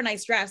 you can wear a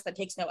nice dress that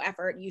takes no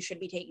effort. You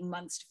should be taking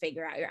months to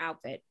figure out your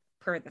outfit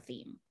per the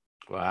theme.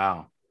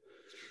 Wow.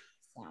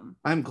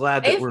 I'm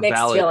glad that I have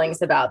mixed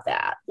feelings about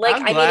that. Like,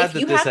 I'm glad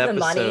that this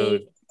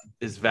episode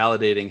is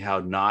validating how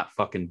not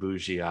fucking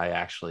bougie I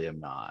actually am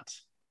not.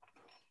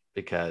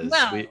 Because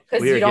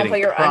we are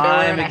getting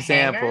prime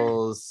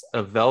examples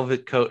of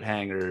velvet coat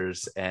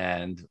hangers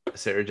and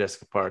Sarah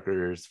Jessica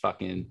Parker's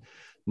fucking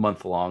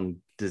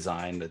month-long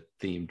design a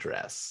theme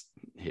dress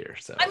here.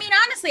 So I mean,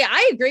 honestly,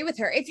 I agree with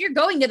her. If you're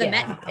going to the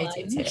Met Gala,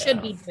 you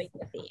should be doing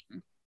the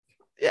theme.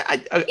 Yeah,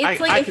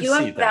 it's like if you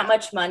have that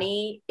much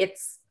money,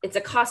 it's a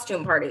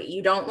costume party.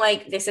 You don't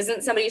like, this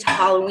isn't somebody's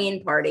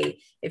Halloween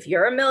party. If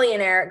you're a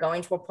millionaire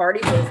going to a party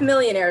with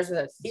millionaires with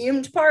a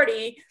themed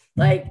party,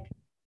 like,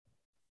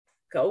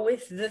 go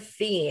with the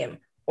theme,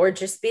 or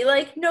just be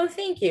like, no,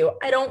 thank you.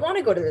 I don't want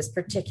to go to this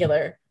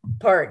particular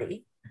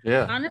party.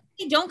 Yeah.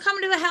 Honestly, don't come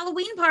to a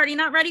Halloween party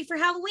not ready for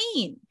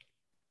Halloween.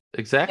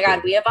 Exactly. Oh my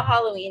God, we have a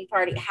Halloween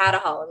party, had a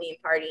Halloween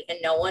party, and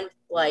no one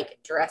like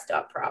dressed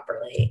up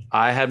properly.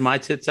 I had my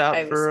tits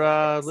out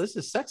for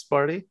Liz's sex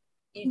party.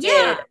 You did.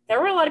 Yeah.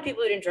 There were a lot of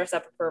people who didn't dress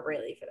up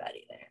appropriately for that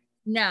either.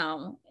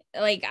 No.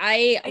 Like,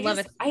 I love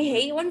it. I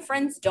hate when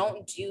friends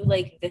don't do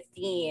like the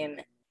theme.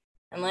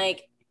 And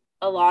like,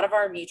 a lot of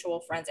our mutual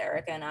friends,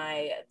 Erica and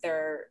I,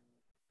 they're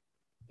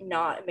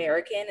not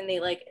American, and they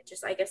like,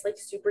 just, I guess, like,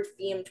 super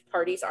themed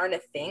parties aren't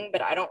a thing,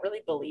 but I don't really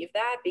believe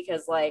that,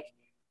 because like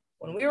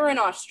when we were in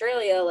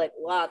Australia, like,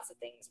 lots of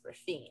things were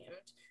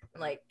themed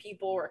and like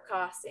people were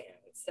costumed.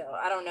 So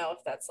I don't know if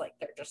that's like,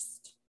 they're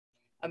just,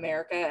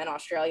 America and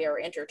Australia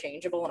are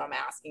interchangeable and I'm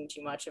asking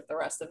too much of the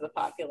rest of the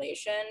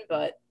population.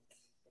 But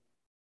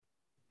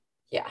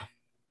yeah,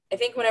 I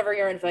think whenever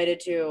you're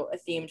invited to a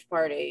themed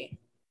party,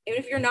 even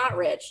if you're not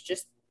rich,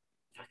 just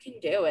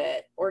fucking do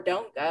it, or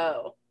don't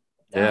go.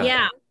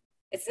 Yeah.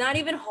 It's not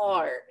even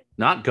hard.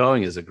 Not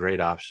going is a great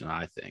option,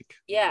 I think.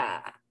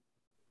 Yeah.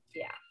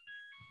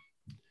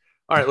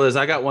 All right, Liz,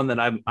 I got one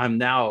that I'm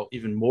now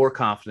even more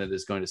confident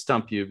is going to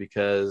stump you,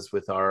 because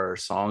with our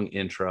song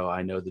intro,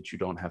 I know that you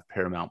don't have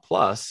Paramount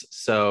Plus.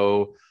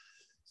 So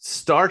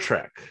Star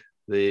Trek,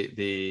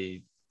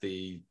 the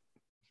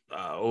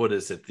what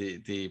is it?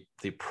 The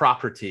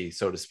property,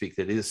 so to speak,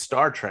 that is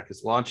Star Trek,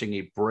 is launching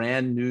a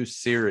brand new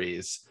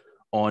series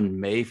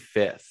on May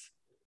 5th.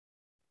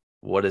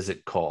 What is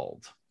it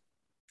called?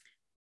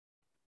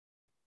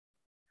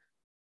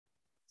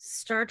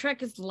 Star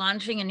Trek is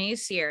launching a new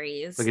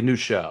series. Like a new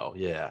show,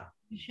 yeah.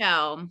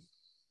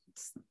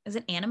 Is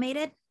it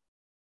animated?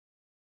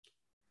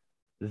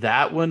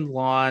 That one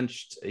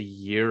launched a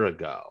year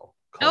ago.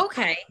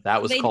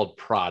 That was called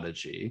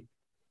Prodigy.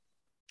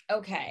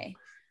 Okay.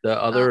 The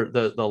other,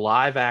 the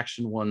live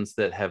action ones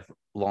that have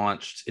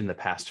launched in the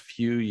past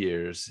few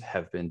years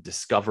have been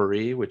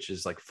Discovery, which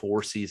is like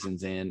 4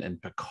 seasons in, and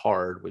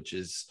Picard, which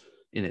is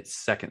in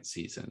its 2nd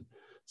season.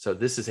 So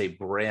this is a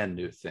brand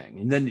new thing.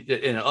 And then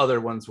in other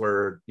ones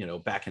were,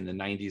 back in the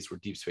 90s were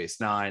Deep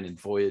Space Nine and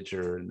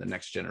Voyager and The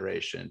Next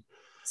Generation.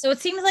 So it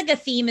seems like a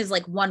theme is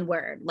like one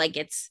word, like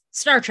it's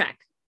Star Trek,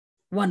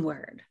 one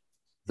word.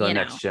 The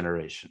Next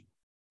Generation.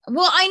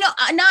 Well, I know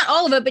not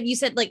all of it, but you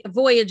said like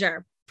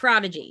Voyager,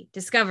 Prodigy,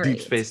 Discovery,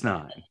 Deep Space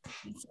Nine.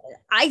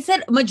 I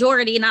said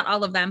majority, not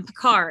all of them.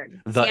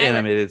 Picard, the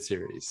animated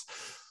series.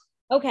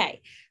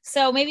 Okay,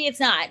 so maybe it's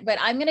not, but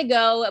I'm gonna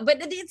go. But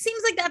it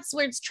seems like that's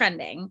where it's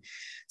trending.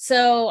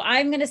 So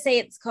I'm gonna say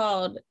it's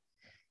called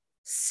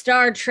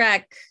Star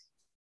Trek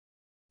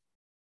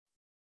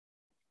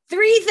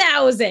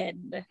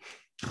 3000.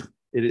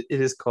 It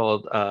is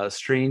called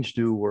Strange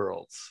New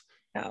Worlds.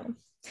 Oh.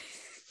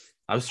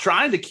 I was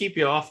trying to keep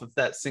you off of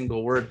that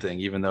single word thing,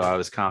 even though I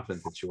was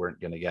confident that you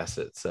weren't going to guess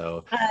it.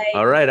 So,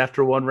 all right,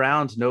 after one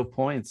round, no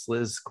points.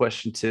 Liz,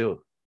 question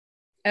 2.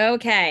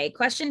 Okay,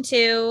 question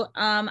 2.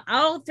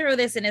 I'll throw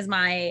this in as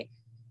my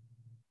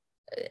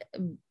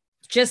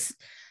a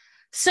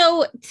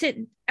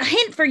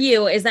hint for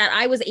you is that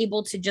I was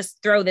able to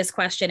just throw this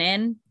question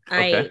in.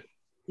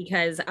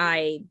 Because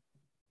I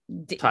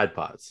Tide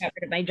Pods.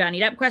 My Johnny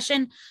Depp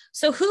question.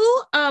 So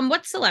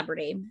what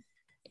celebrity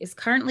is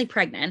currently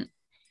pregnant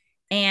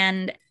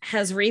and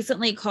has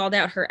recently called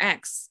out her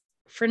ex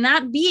for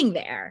not being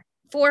there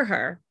for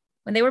her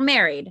when they were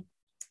married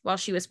while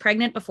she was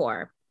pregnant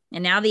before?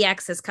 And now the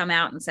ex has come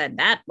out and said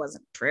that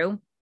wasn't true.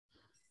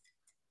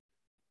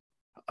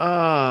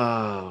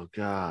 Oh,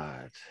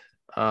 God.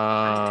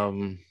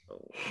 I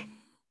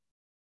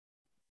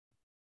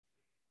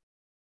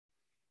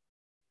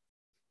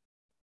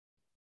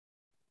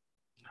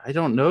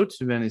don't know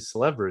too many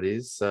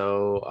celebrities,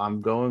 so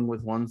I'm going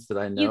with ones that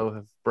I know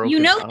have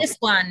broken up. This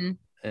one.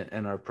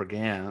 And are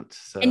pregnant.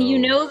 So. And you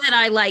know that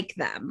I like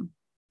them.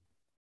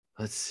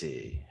 Let's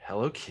see.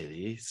 Hello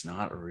Kitty. It's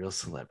not a real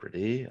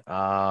celebrity.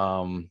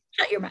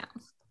 Shut your mouth.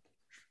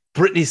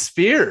 Britney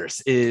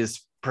Spears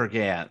is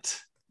pregnant.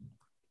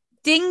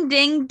 Ding,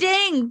 ding,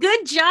 ding.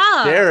 Good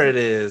job. There it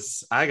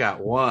is. I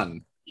got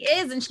one. He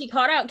is. And she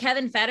called out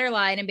Kevin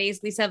Federline and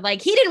basically said,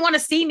 like, he didn't want to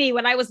see me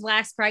when I was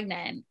last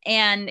pregnant.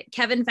 And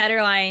Kevin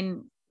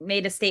Federline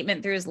made a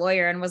statement through his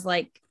lawyer and was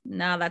like,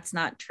 no, that's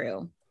not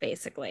true,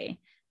 basically.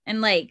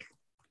 And like,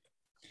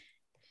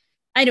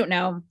 I don't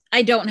know.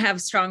 I don't have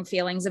strong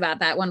feelings about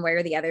that one way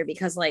or the other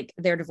because like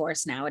they're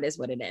divorced now. It is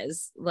what it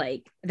is.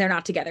 Like they're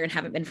not together and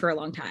haven't been for a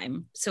long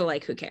time. So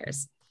like, who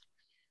cares?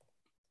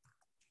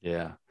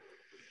 Yeah.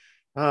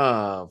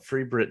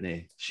 Free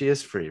Britney. She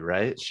is free,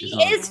 right? She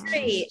is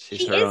free.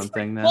 She's her own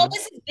thing now. Well,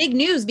 this is big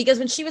news because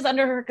when she was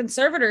under her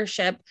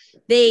conservatorship,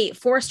 they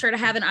forced her to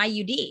have an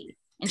IUD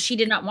and she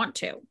did not want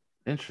to.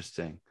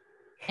 Interesting.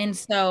 And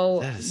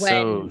so that is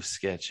so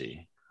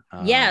sketchy.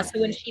 Yeah. So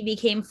when she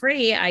became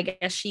free, I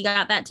guess she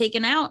got that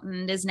taken out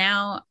and is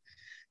now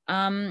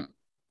pop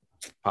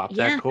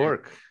that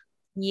cork.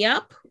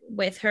 Yep.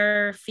 With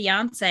her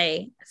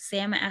fiance,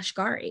 Sam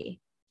Ashgari.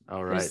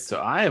 All right. So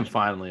I am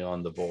finally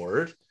on the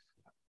board.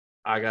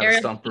 I got a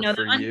stumper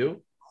for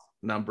you.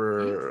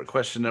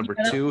 Question number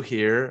 2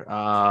 here.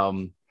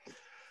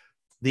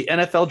 The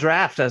NFL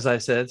draft, as I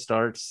said,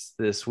 starts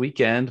this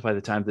weekend. By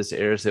the time this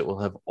airs, it will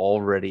have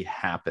already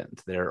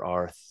happened. There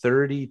are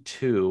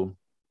 32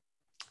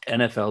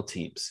 NFL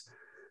teams.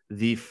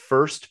 The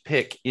first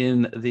pick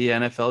in the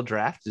NFL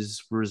draft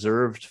is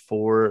reserved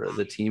for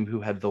the team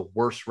who had the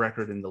worst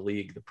record in the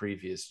league the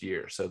previous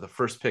year. So the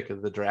first pick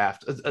of the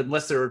draft,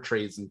 unless there are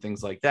trades and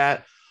things like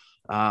that,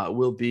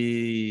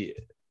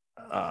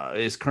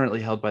 is currently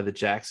held by the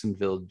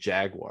Jacksonville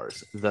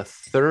Jaguars. The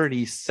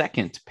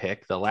 32nd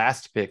pick, the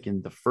last pick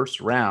in the first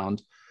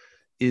round,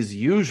 is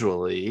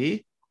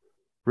usually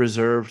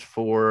reserved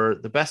for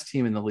the best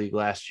team in the league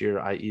last year,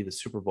 i.e. the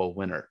Super Bowl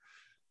winner.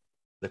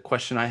 The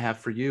question I have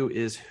for you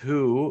is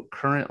who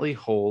currently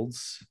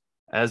holds,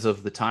 as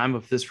of the time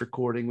of this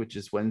recording, which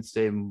is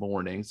Wednesday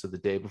morning, so the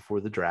day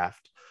before the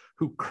draft,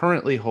 who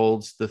currently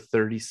holds the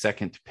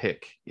 32nd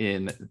pick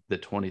in the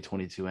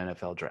 2022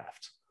 NFL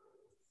draft?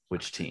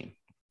 Which team?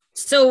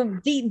 So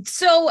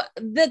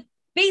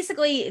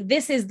basically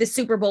this is the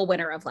Super Bowl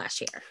winner of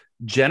last year.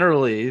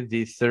 Generally,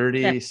 the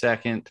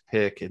 32nd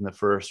pick in the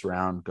first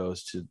round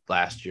goes to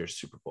last year's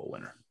Super Bowl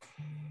winner.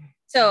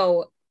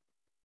 So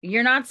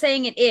you're not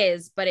saying it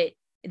is, but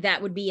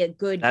that would be a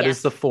good guess. That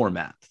is the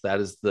format. That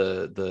is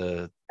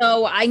the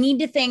So I need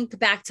to think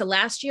back to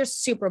last year's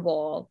Super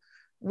Bowl,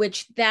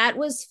 which that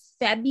was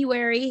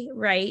February,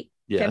 right?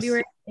 Yes.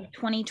 February of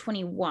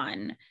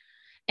 2021.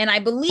 And I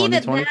believe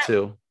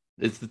 2022.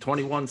 It's the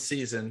 21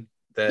 season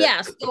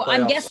that so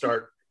I'm guessing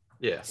start.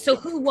 Yeah. So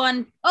who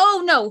won?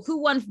 Oh no, who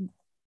won?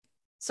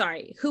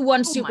 Sorry, who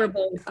won Super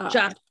Bowl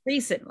just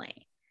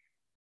recently?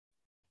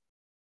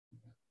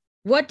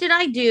 What did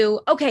I do?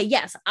 Okay,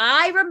 yes,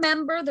 I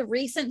remember the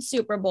recent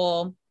Super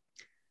Bowl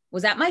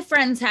was at my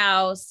friend's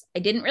house. I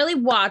didn't really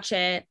watch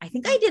it. I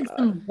think I did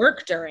some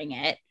work during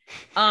it.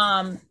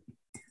 I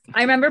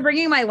remember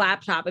bringing my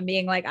laptop and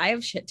being like, I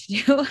have shit to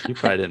do. You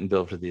probably didn't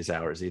bill for these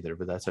hours either,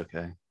 but that's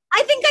okay.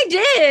 I think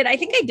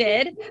I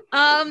did.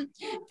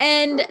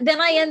 And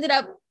then I ended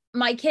up,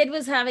 my kid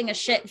was having a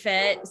shit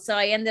fit. So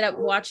I ended up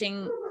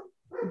watching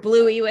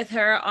Bluey with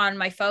her on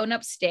my phone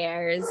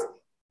upstairs.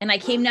 And I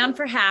came down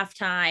for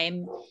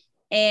halftime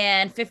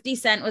and 50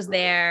 Cent was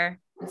there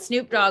and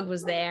Snoop Dogg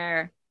was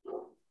there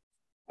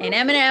and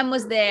Eminem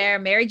was there.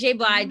 Mary J.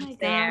 Blige was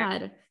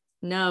there.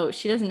 No,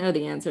 she doesn't know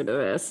the answer to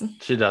this.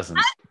 She doesn't.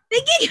 I'm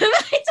thinking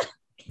about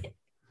it.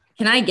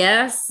 Can I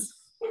guess?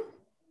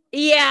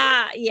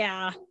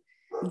 Yeah.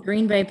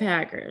 Green Bay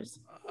Packers.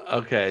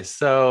 Okay,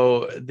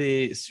 so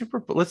the Super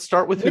Bowl, let's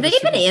start with... Were they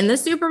even in the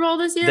Super Bowl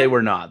this year? They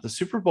were not. The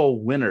Super Bowl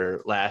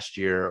winner last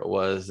year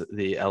was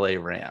the LA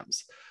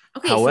Rams.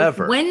 Okay,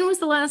 however, so when was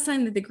the last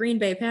time that the Green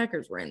Bay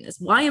Packers were in this?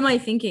 Why am I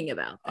thinking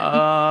about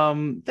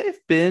that? They've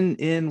been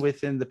in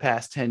within the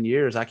past 10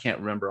 years. I can't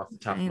remember off the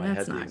top of my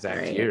head the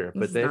exact year,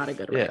 but they've not a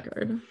good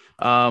record.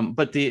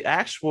 But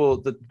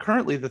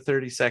currently the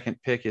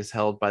 32nd pick is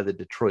held by the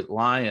Detroit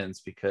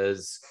Lions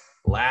because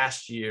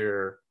last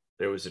year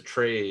there was a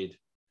trade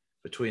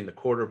between the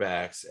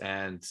quarterbacks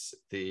and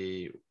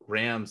the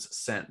Rams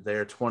sent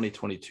their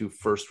 2022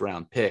 first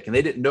round pick and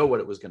they didn't know what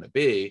it was going to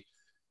be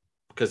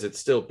because it's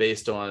still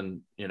based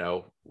on,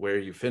 where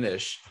you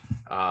finish.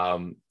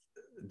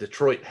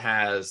 Detroit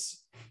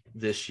has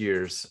this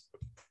year's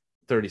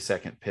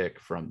 32nd pick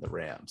from the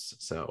Rams.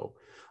 So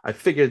I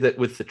figured that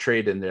with the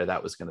trade in there,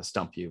 that was going to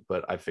stump you,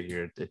 but I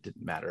figured it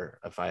didn't matter.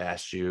 If I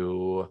asked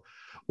you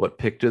what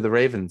pick do the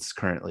Ravens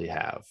currently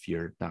have,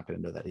 you're not going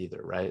to know that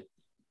either, right?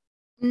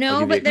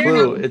 No, but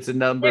it's a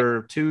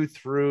number 2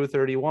 through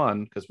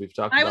 31 because we've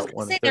talked about. I was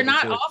going to say they're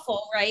not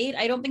awful, right?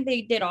 I don't think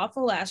they did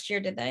awful last year,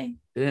 did they?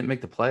 They didn't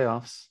make the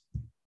playoffs.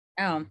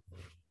 Oh,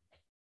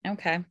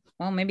 okay.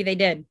 Well, maybe they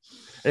did.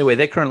 Anyway,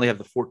 they currently have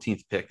the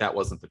 14th pick. That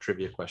wasn't the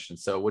trivia question.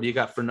 So what do you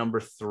got for number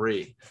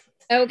 3?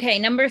 Okay,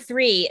 number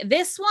 3.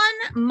 This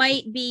one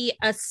might be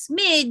a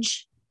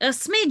smidge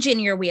in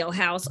your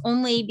wheelhouse,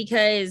 only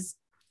because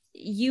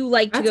you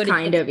like to go to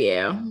kind of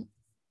you.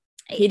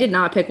 He did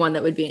not pick one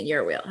that would be in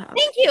your wheelhouse.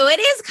 Thank you. It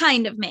is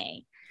kind of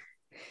me.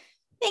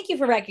 Thank you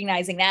for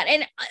recognizing that.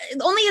 And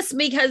only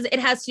because it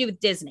has to do with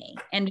Disney.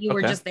 And you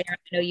were just there.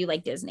 I know you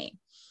like Disney.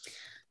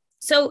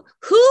 So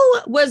who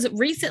was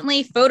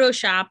recently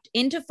photoshopped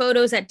into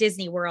photos at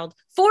Disney World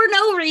for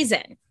no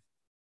reason?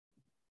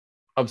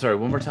 I'm sorry,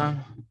 one more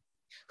time.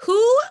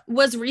 Who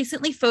was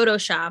recently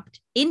photoshopped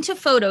into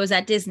photos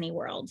at Disney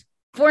World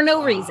for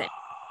no reason?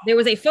 There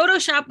was a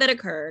Photoshop that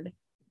occurred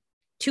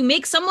to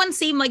make someone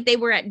seem like they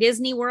were at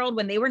Disney World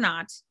when they were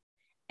not.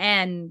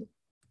 And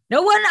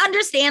no one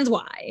understands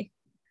why.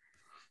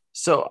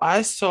 So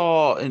I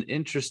saw an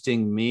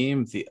interesting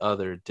meme the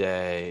other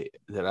day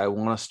that I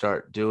want to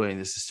start doing.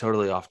 This is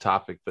totally off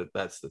topic, but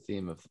that's the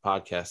theme of the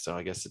podcast, so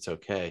I guess it's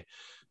okay.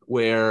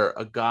 Where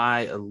a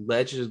guy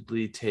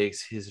allegedly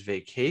takes his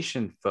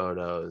vacation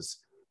photos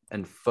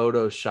and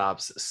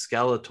photoshops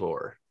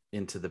Skeletor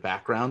into the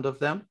background of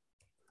them.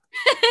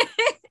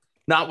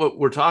 Not what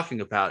we're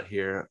talking about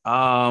here.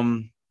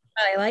 I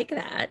like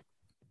that.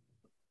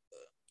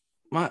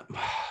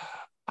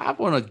 I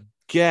want to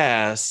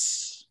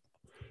guess.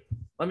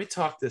 Let me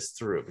talk this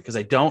through because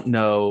I don't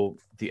know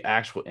the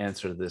actual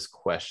answer to this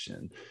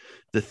question.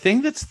 The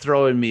thing that's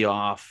throwing me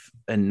off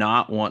and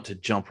not want to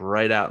jump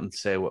right out and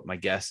say what my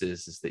guess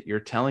is that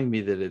you're telling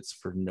me that it's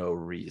for no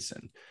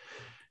reason.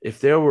 If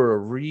there were a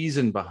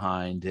reason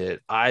behind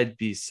it, I'd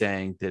be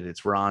saying that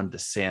it's Ron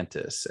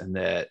DeSantis and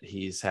that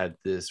he's had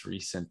this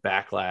recent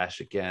backlash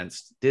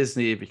against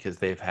Disney because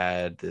they've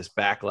had this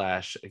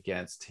backlash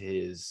against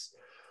his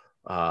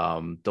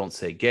don't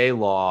say gay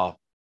law.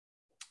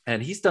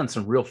 And he's done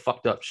some real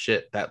fucked up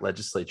shit. That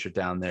legislature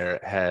down there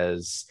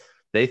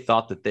they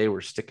thought that they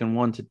were sticking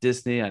one to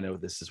Disney. I know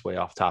this is way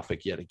off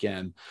topic yet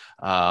again.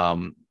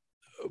 But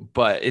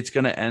it's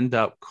going to end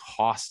up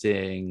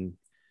costing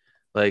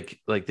like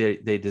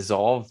they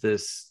dissolve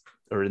this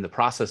or in the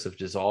process of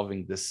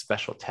dissolving this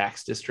special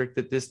tax district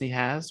that Disney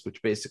has,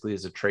 which basically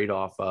is a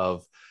trade-off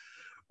of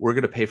we're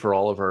going to pay for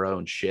all of our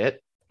own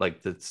shit,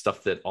 like the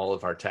stuff that all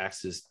of our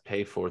taxes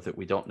pay for that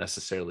we don't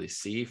necessarily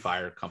see,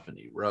 fire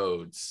company,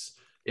 roads,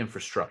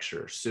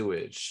 infrastructure,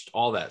 sewage,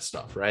 all that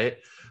stuff, right?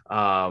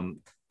 And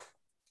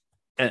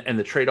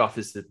the trade-off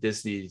is that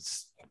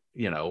Disney's,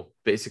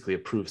 basically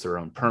approves their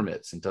own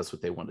permits and does what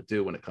they want to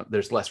do when it comes.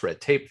 There's less red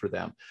tape for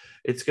them.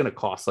 It's going to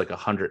cost like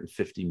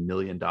 $150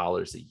 million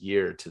a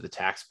year to the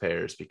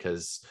taxpayers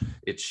because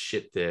it's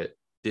shit that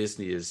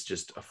Disney is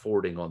just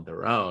affording on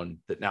their own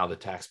that now the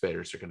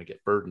taxpayers are going to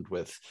get burdened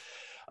with.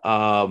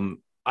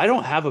 I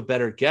don't have a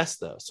better guess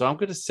though. So I'm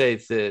going to say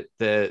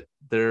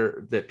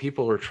that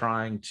people are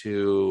trying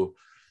to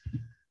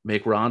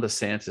make Ron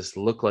DeSantis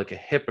look like a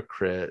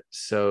hypocrite.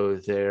 So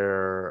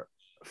they're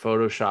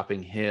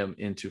photoshopping him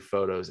into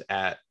photos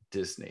at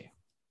Disney.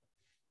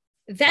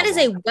 That is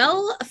a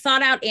well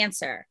thought out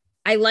answer.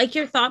 I like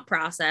your thought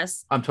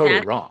process. I'm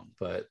totally wrong,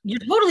 but you're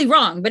totally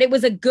wrong, but it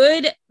was a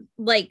good,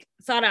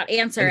 thought out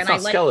answer. And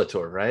it's not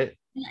Skeletor, right?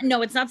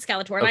 No, it's not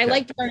Skeletor. And I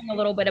liked learning a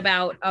little bit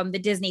about the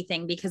Disney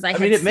thing because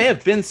it may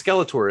have been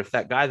Skeletor if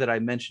that guy that I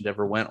mentioned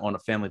ever went on a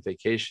family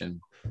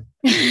vacation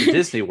to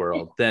Disney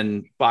World.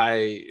 Then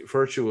by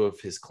virtue of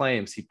his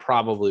claims, he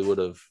probably would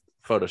have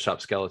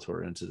photoshopped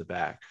Skeletor into the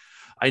back.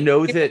 I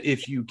know that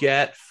if you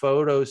get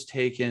photos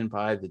taken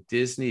by the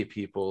Disney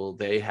people,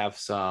 they have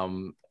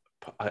some,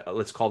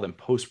 let's call them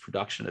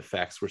post-production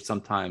effects where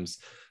sometimes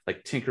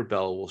like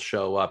Tinkerbell will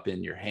show up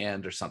in your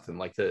hand or something.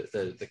 Like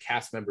the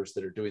cast members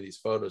that are doing these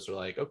photos are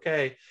like,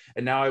 okay,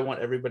 and now I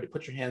want everybody to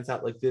put your hands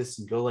out like this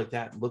and go like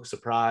that and look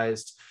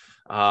surprised.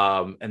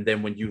 And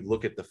then when you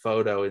look at the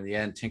photo in the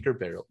end,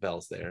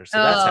 Tinkerbell's there.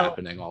 So that's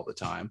happening all the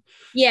time.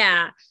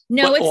 Yeah.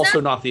 No, but it's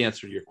also not the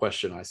answer to your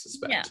question, I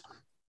suspect. Yeah.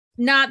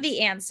 Not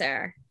the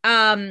answer.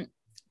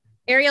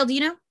 Ariel, do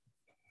you know?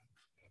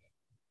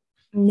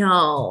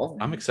 No.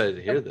 I'm excited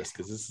to hear this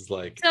because this is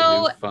like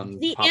so a new fun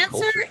the pop answer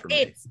culture for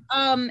me.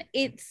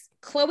 It's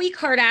Khloe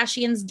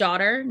Kardashian's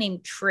daughter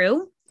named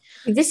True.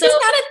 This is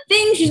not a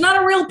thing. She's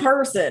not a real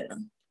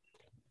person.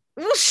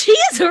 Well, she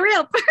is a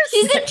real person.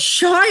 She's a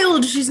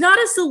child. She's not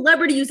a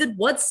celebrity. You said,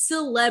 what's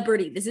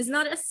celebrity? This is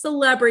not a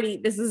celebrity.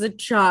 This is a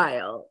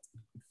child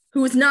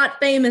who is not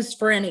famous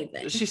for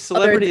anything. She's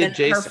celebrity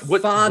adjacent. Her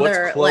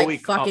father, what's Khloe?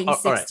 like fucking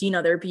 16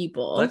 other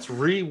people. Let's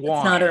rewind.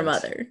 It's not her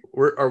mother.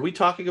 Are we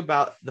talking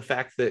about the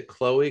fact that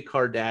Khloe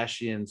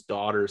Kardashian's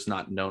daughter is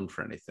not known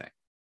for anything?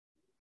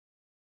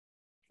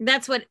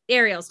 That's what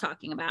Ariel's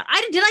talking about.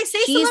 Did I say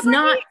she's celebrity?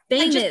 not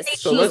famous?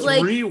 So let's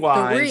like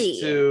rewind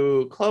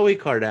to Khloe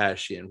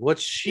Kardashian.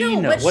 What's she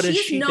know? What has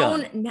she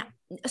done?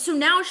 So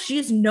now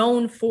she's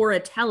known for a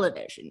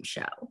television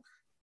show.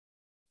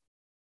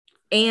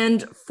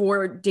 And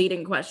for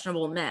dating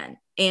questionable men.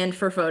 And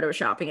for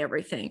photoshopping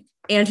everything.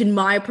 And in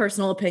my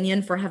personal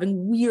opinion, for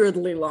having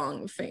weirdly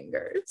long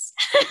fingers.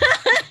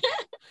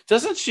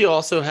 Doesn't she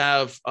also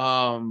have...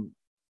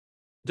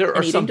 there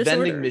are some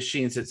disorder. vending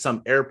machines at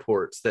some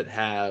airports that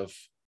have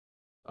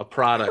a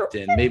product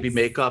in, maybe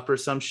makeup or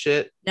some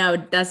shit. No,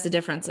 that's a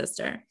different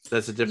sister.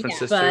 That's a different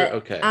sister. But,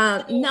 okay.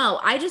 No,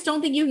 I just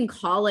don't think you can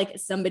call like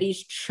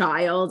somebody's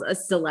child a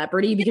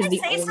celebrity because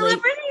did I say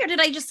celebrity or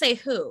did I just say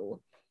who?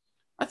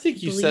 I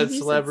think you said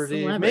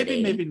celebrity.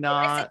 Maybe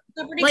not.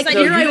 Like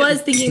here I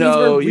was thinking these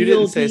were real you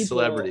didn't say people.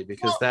 Celebrity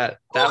because that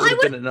would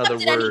have been another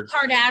word. Any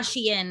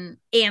Kardashian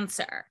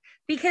answer,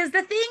 because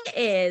the thing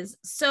is,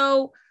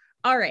 so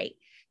all right,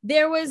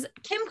 there was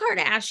Kim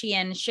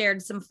Kardashian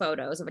shared some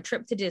photos of a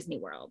trip to Disney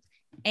World,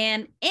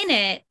 and in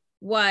it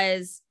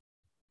was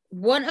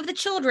one of the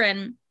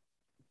children.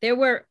 There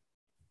were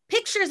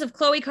pictures of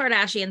Khloe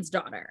Kardashian's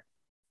daughter.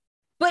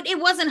 But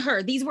it wasn't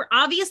her. These were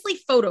obviously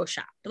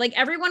photoshopped. Like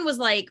everyone was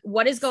like,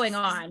 what is going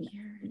on?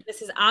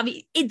 This is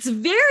obvious. It's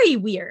very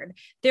weird.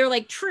 They're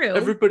like, true.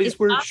 Everybody's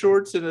wearing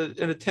shorts and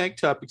a tank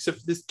top, except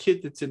for this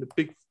kid that's in a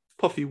big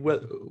puffy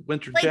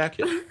winter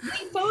jacket.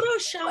 They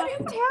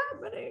photoshopped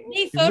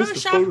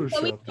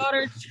Khloe's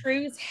daughter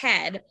True's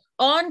head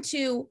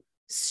onto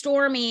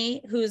Stormi,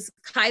 who's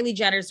Kylie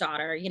Jenner's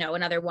daughter, you know,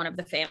 another one of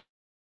the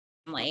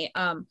family.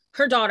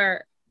 Her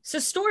daughter. So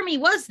Stormi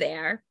was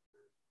there.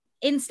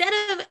 Instead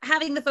of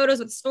having the photos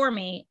with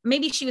Stormi,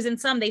 maybe she was in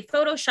some, they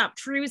photoshopped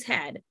True's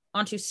head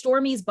onto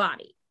Stormi's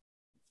body.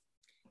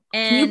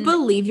 And can you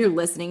believe you're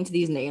listening to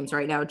these names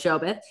right now,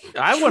 Jobeth?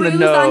 I want to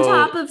know. On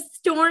top of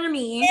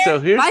Stormi. So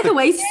by the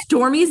way,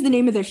 Stormi is the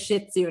name of the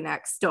Shih Tzu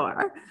next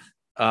door.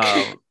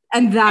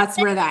 And that's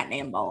where that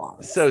name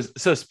belongs. So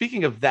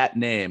speaking of that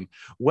name,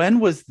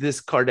 when was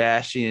this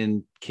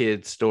Kardashian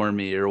kid,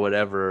 Stormi or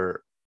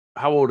whatever?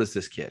 How old is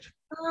this kid?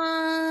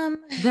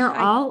 They're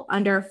all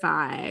under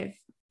 5.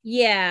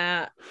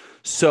 Yeah.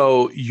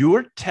 So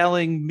you're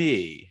telling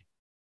me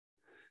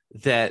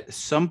that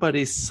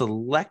somebody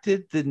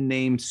selected the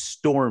name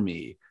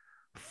Stormi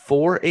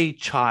for a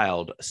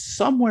child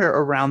somewhere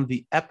around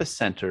the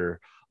epicenter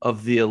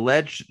of the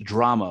alleged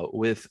drama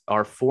with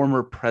our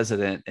former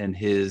president and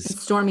his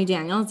Stormy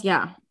Daniels,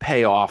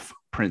 payoff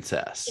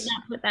princess. Did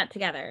not put that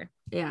together.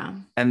 Yeah.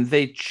 And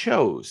they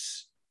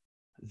chose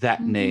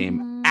that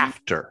name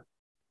after.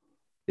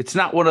 It's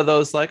not one of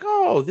those like,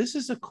 oh, this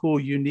is a cool,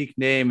 unique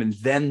name. And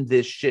then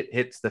this shit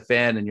hits the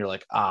fan and you're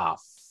like,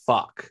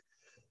 fuck.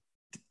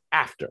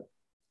 After.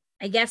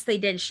 I guess they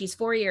did. She's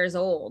 4 years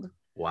old.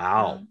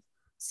 Wow.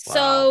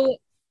 So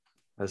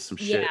that's some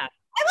shit. Yeah.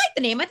 I like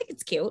the name. I think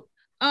it's cute.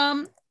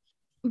 But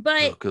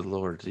oh, good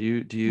Lord. Do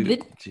you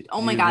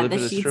oh my God,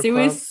 the Shih Tzu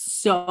is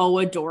so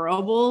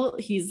adorable.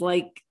 He's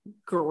like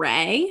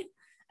gray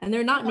and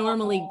they're not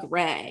normally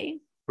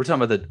gray. We're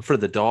talking about for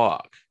the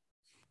dog.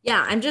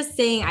 Yeah, I'm just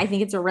saying I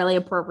think it's a really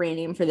appropriate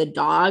name for the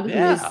dog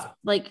who's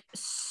like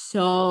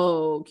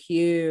so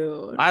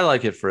cute. I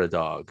like it for a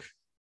dog.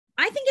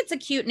 I think it's a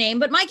cute name,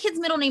 but my kid's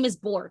middle name is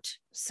Bort.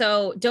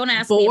 So don't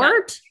ask me.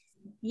 Bort?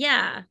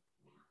 Yeah.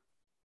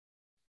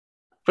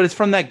 But it's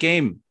from that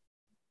game,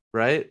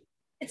 right?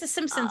 It's a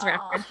Simpsons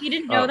reference. You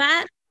didn't know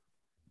that?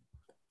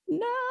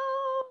 No.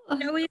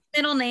 Joey's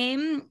middle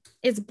name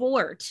is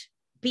Bort.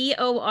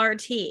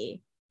 Bort.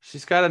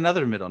 She's got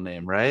another middle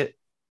name, right?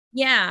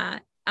 Yeah.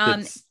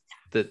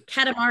 The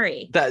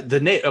Katamari. The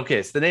name. Okay,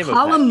 it's the name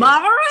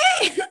Calamari?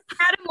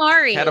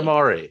 Katamari.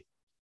 Katamari.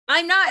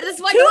 I'm not. This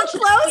is why too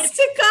close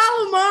to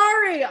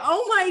calamari.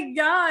 Oh my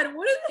God,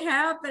 what is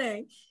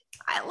happening?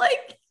 I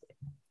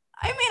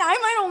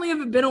might only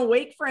have been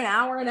awake for an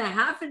hour and a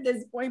half at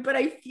this point, but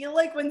I feel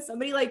like when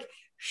somebody like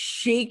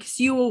shakes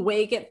you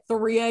awake at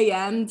 3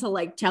 a.m. to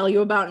like tell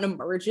you about an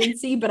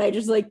emergency, but I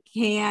just like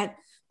can't.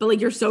 But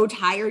like you're so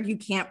tired, you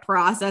can't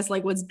process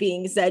like what's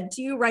being said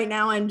to you right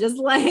now. I'm just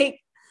like.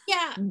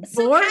 Yeah.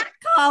 So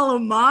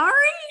calamari?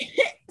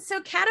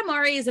 So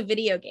Katamari is a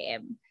video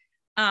game.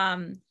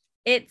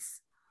 It's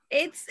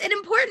an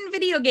important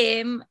video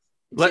game.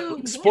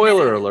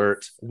 Spoiler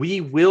alert.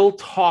 We will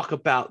talk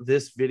about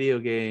this video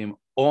game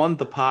on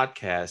the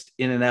podcast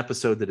in an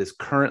episode that is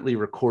currently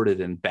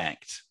recorded and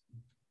banked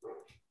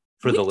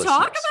for the listeners.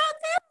 Talk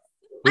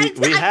about this?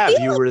 We have.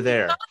 You were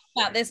there.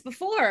 About this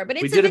before, but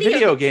it's we did a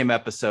video game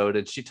episode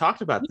and she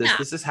talked about this.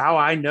 This is how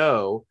I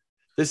know.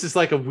 This is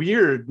like a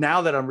weird,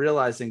 now that I'm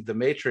realizing the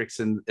matrix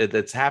and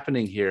that's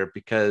happening here,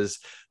 because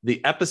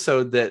the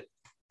episode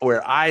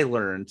where I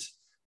learned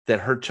that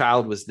her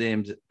child was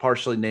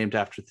partially named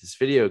after this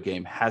video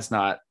game has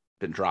not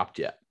been dropped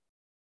yet.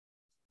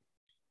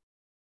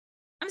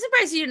 I'm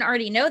surprised you didn't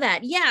already know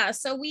that. Yeah.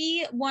 So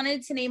we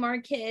wanted to name our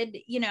kid,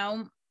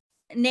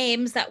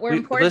 names that were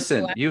important.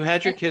 Listen, you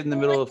had your kid in the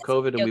middle of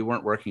COVID and we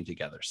weren't working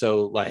together.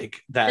 So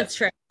like that's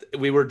true.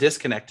 We were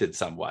disconnected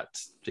somewhat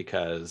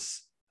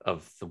because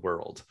of the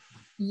world.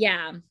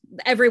 Yeah.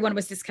 Everyone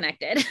was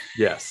disconnected.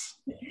 Yes.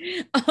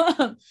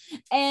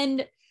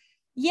 And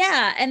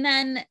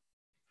then,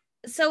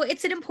 so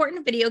it's an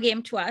important video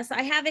game to us.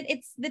 I have it.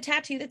 It's the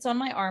tattoo that's on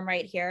my arm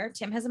right here.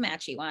 Tim has a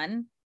matchy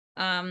one.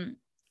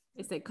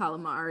 They say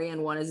calamari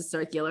and one is a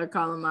circular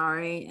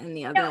calamari and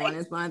the other one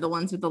is one of the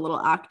ones with the little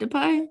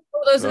octopi.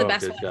 Oh, those are the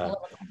best ones.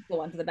 The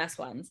ones are the best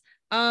ones.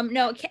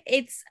 No,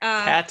 it's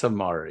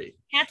Katamari.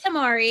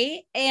 Katamari,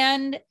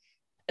 and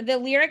the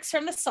lyrics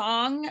from the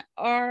song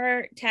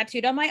are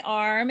tattooed on my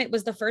arm. It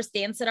was the first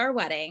dance at our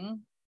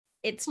wedding.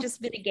 It's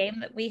just been a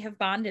game that we have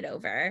bonded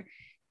over.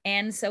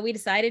 And so we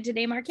decided to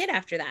name our kid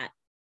after that.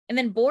 And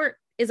then Bort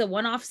is a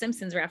one-off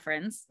Simpsons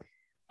reference.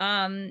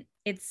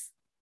 It's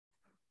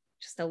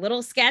just a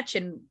little sketch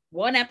in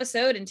one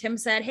episode. And Tim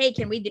said, hey,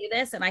 can we do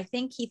this? And I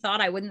think he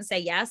thought I wouldn't say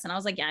yes. And I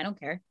was like, yeah, I don't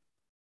care.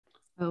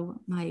 Oh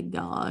my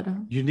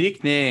God.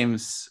 Unique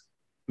names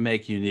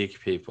make unique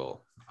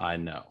people. I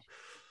know.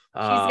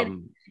 She's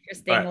an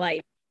interesting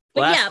life.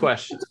 But last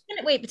question.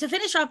 But to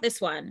finish off this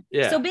one.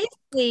 Yeah. So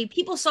basically,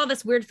 people saw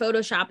this weird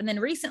Photoshop. And then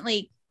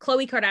recently,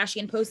 Khloe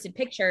Kardashian posted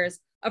pictures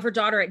of her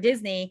daughter at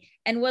Disney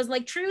and was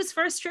like, True's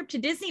first trip to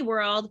Disney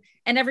World.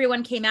 And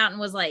everyone came out and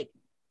was like,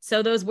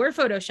 so those were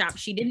Photoshopped.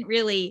 She didn't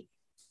really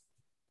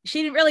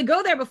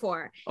go there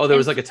before. Oh, there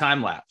was like a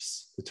time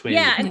lapse between.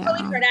 Yeah. And Khloe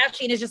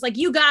Kardashian is just like,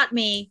 you got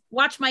me.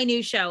 Watch my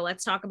new show.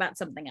 Let's talk about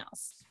something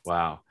else.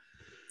 Wow.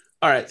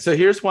 All right. So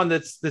here's one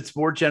that's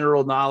more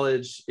general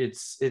knowledge.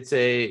 It's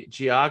a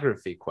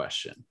geography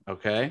question.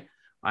 Okay.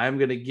 I am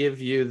going to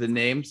give you the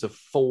names of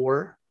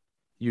 4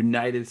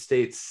 United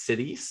States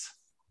cities.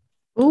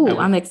 Ooh,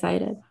 I'm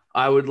excited.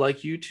 I would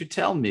like you to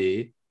tell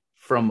me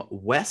from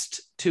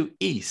west to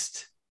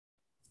east.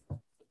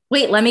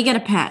 Wait, let me get a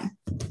pen.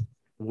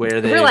 Where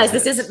they realize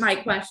this isn't my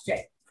question.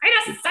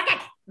 I just suck it.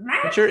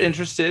 But you're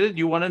interested.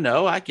 You want to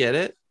know. I get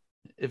it.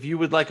 If you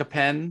would like a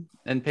pen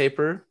and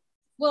paper.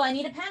 Well, I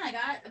need a pen. I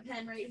got a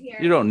pen right here.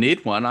 You don't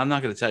need one. I'm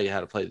not going to tell you how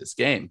to play this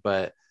game,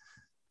 but.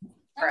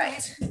 All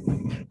right. I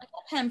got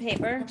pen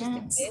paper. Just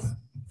in case.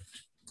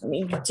 Let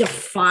me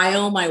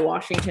defile my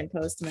Washington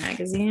Post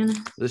magazine.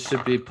 This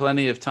should be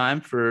plenty of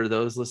time for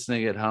those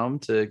listening at home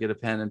to get a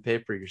pen and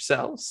paper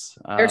yourselves.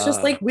 It's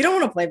just like, we don't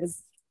want to play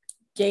this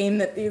game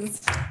that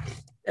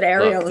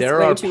Ariel is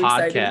there are too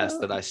podcasts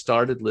that I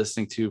started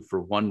listening to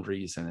for one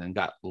reason and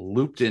got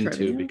looped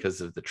into because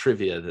of the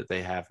trivia that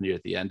they have near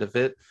the end of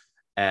it.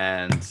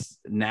 And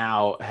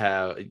now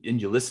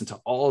you listen to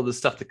all of the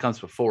stuff that comes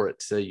before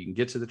it so you can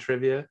get to the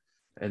trivia.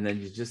 And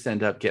then you just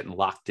end up getting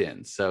locked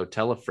in. So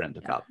tell a friend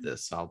about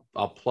this.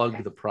 I'll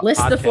plug the podcast.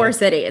 List the 4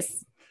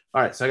 cities.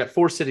 All right. So I got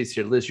 4 cities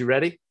here. Liz, you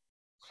ready?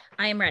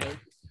 I am ready.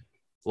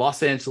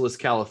 Los Angeles,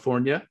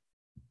 California,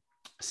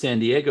 San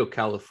Diego,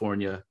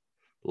 California,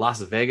 Las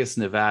Vegas,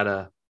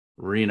 Nevada,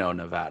 Reno,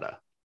 Nevada.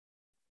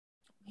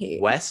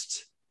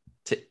 West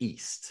to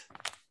east.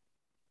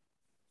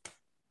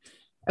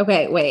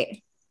 Okay,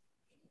 wait.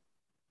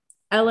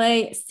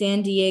 LA,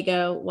 San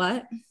Diego,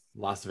 what?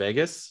 Las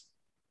Vegas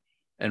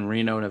and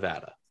Reno,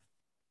 Nevada.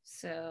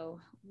 So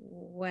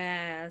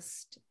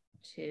west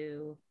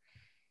to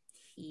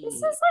east. This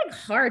is like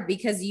hard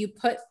because you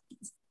put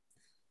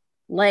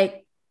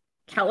like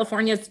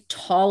California's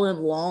tall and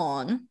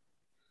long.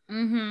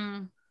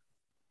 Mm-hmm.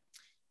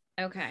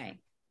 Okay.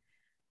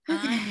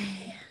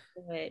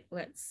 Wait,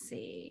 let's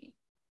see.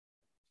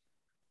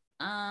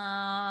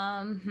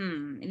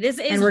 This is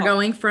and we're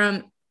going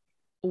from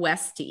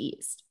west to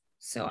east.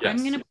 So yes.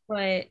 I'm gonna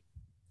put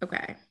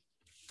okay.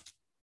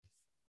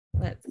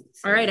 Let's see.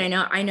 All right,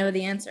 I know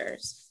the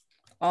answers.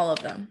 All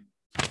of them.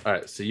 All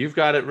right, so you've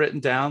got it written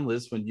down,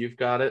 Liz. When you've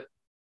got it,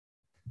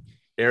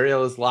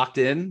 Ariel is locked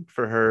in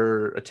for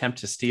her attempt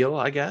to steal,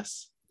 I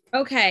guess.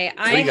 Okay,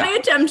 I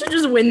attempt to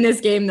just win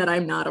this game that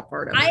I'm not a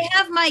part of. I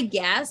have my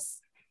guess.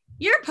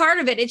 You're part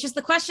of it. It's just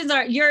the questions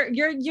are you're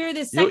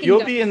the second.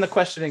 You'll be in the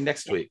questioning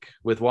next week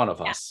with one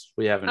of us.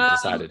 We haven't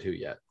decided who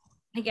yet.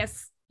 I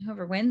guess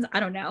whoever wins. I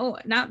don't know.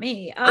 Not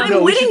me.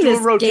 I'm winning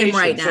this game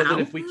right now. So that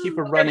if we keep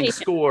a running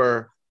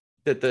score,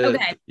 that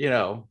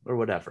or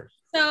whatever.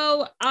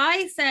 So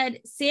I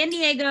said San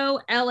Diego,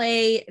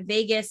 LA,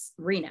 Vegas,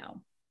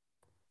 Reno.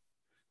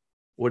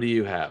 What do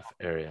you have,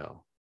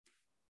 Ariel?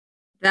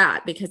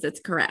 That because it's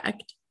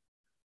correct.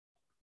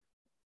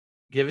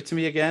 Give it to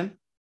me again.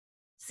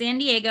 San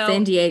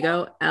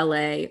Diego,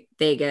 LA,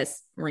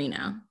 Vegas,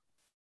 Reno.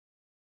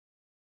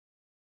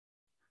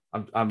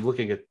 I'm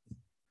looking at.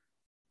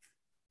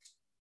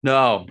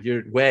 No,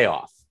 you're way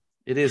off.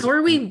 It is. How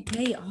are we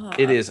way off?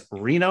 It is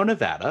Reno,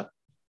 Nevada,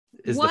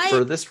 is the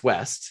furthest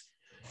west,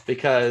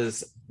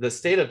 because the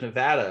state of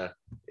Nevada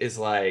is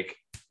like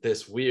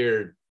this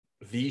weird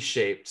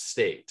V-shaped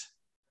state.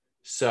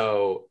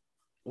 So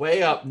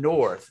way up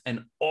north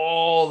and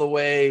all the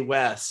way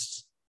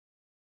west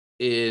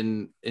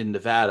in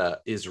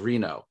Nevada is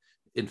Reno.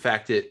 In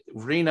fact,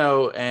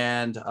 Reno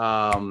and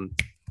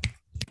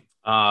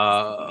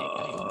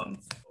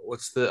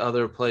what's the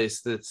other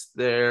place that's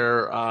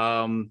there?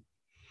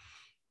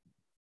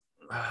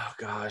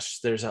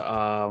 There's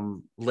a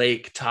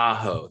Lake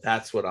Tahoe.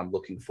 That's what I'm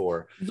looking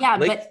for. Yeah,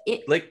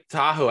 Lake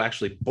Tahoe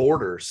actually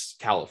borders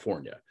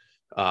California.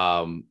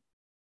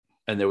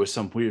 And there was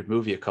some weird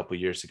movie a couple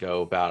years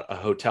ago about a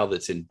hotel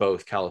that's in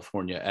both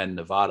California and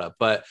Nevada.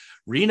 But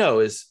Reno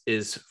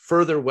is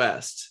further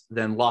west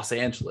than Los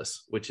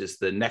Angeles, which is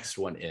the next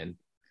one in,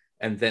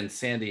 and then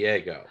San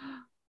Diego.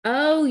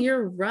 Oh,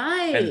 you're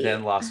right. And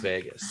then Las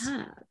Vegas.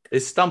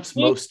 It stumps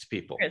most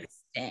people.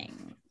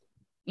 Interesting.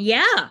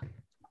 Yeah.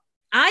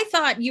 I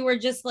thought you were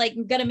just like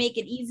gonna make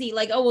it easy,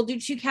 like, oh, we'll do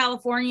 2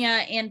 California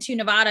and 2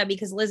 Nevada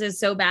because Liz is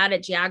so bad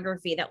at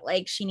geography that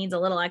like she needs a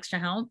little extra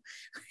help.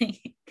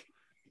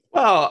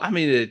 Well, I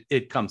mean,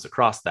 it comes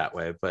across that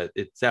way, but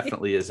it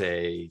definitely is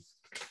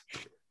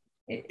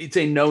it's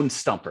a known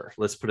stumper.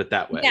 Let's put it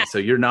that way. Yeah. So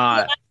you're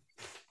not.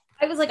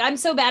 I was like, I'm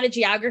so bad at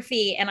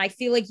geography, and I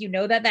feel like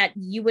that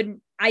you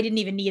wouldn't. I didn't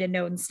even need a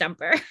known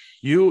stumper.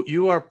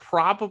 You are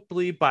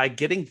probably, by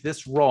getting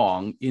this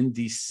wrong, in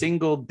the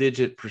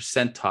single-digit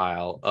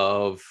percentile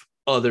of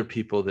other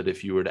people that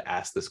if you were to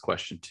ask this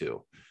question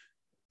to,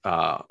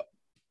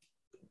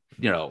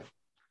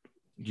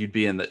 you'd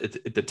be in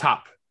the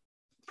top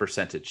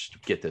percentage to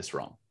get this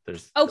wrong.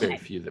 There's very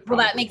few that. Well,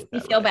 that makes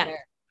me feel better.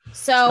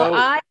 So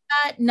I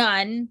got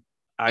none.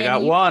 I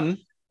got one.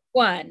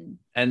 One.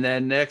 And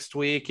then next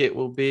week it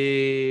will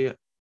be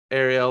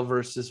Ariel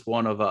versus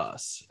one of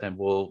us, and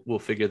we'll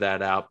figure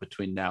that out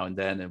between now and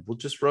then, and we'll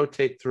just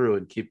rotate through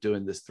and keep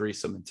doing this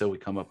threesome until we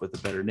come up with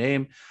a better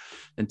name.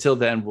 Until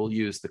then, we'll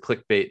use the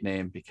clickbait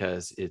name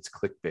because it's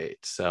clickbait.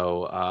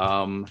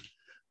 So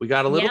we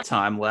got a little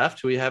time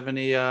left. Do we have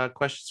any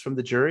questions from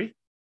the jury?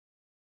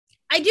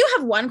 I do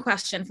have one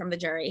question from the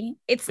jury.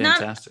 It's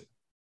fantastic.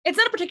 It's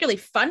not a particularly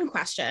fun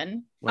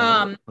question.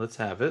 Well, let's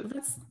have it.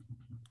 That's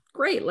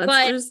great.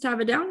 Let's just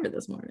have it down to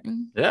this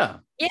morning. Yeah.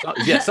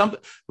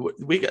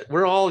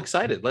 We're all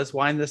excited. Let's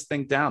wind this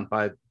thing down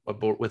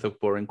with a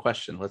boring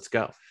question. Let's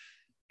go.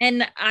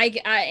 And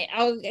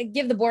I'll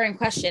give the boring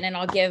question, and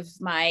I'll give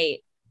my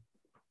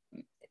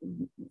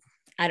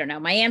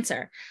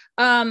answer.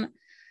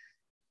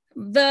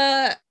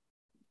 The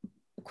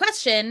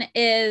question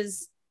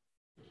is,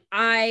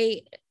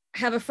 I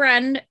have a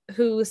friend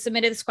who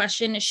submitted this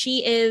question.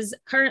 She is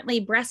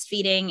currently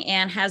breastfeeding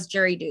and has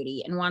jury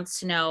duty and wants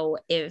to know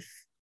if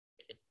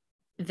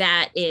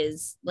that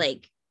is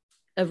like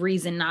a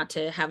reason not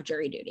to have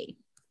jury duty.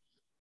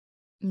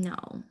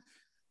 No.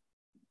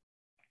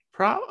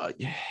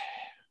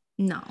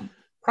 No.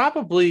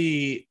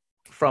 Probably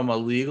from a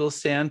legal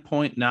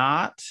standpoint,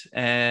 not.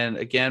 And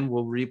again,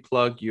 we'll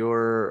replug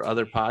your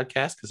other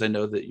podcast because I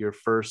know that your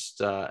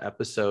first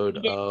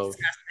episode of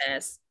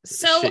this.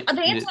 So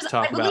the answer was,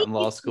 talk about in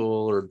law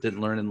school or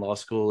didn't learn in law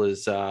school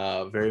is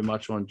very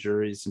much on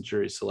juries and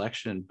jury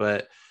selection.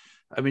 But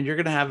I mean, you're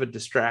going to have a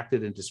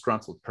distracted and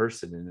disgruntled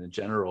person, and in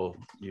general,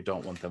 you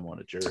don't want them on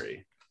a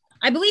jury.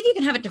 I believe you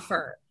can have it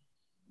deferred.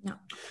 No.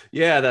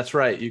 Yeah, that's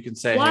right. You can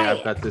say, hey,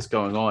 I've got this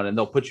going on, and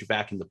they'll put you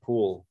back in the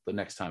pool the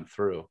next time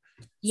through.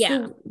 Yeah.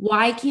 So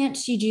why can't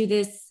she do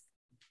this?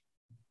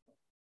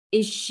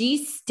 Is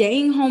she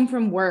staying home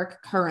from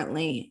work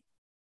currently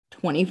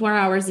 24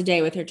 hours a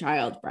day with her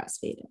child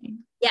breastfeeding?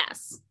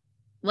 Yes.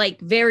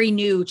 Like very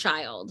new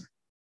child.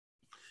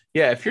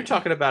 Yeah. If you're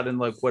talking about in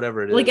like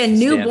whatever it is, like a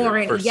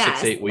newborn, for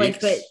 6-8 weeks.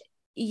 But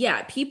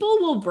yeah, people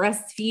will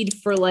breastfeed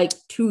for like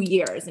 2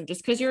 years, and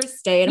just because you're a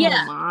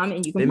stay-at-home mom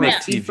and you can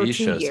breastfeed for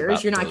 2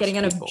 years, you're not getting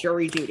enough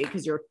jury duty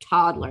because your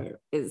toddler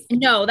is.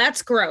 No,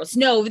 that's gross.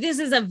 No, this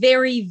is a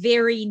very,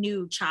 very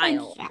new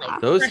child. Yeah.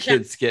 Like, those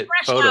kids get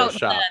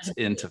photoshopped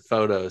into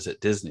photos at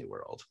Disney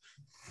World.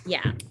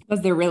 Yeah,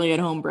 because they're really at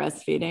home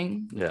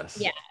breastfeeding. Yes.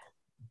 Yeah,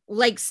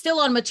 like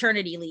still on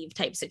maternity leave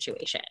type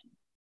situation.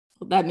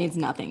 Well, that means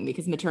nothing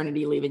because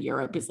maternity leave in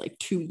Europe is like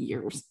 2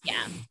 years.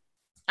 Yeah.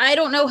 I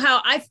don't know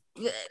how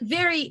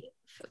very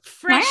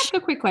fresh. Can I ask a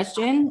quick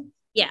question?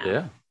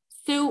 Yeah.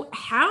 So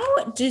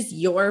how does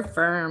your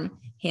firm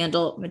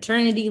handle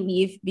maternity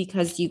leave?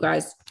 Because you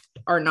guys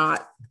are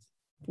not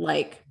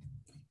like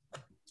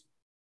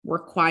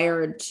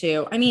required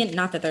to, I mean,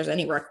 not that there's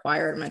any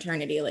required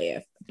maternity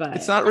leave, but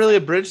it's not really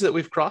a bridge that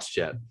we've crossed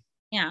yet.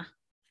 Yeah.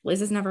 Liz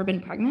has never been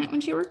pregnant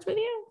when she worked with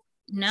you?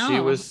 No. She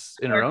was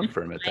in her own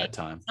firm at that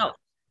time. Oh,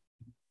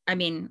 I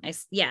mean,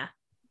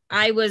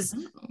 I was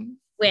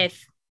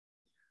with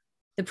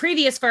the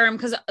previous firm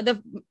because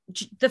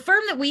the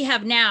firm that we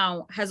have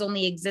now has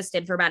only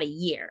existed for about a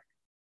year.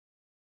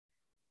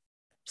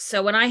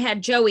 So when I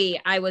had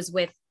Joey, I was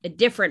with a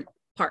different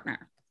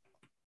partner.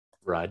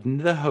 Riding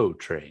the hoe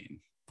train.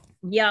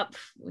 Yep.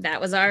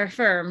 That was our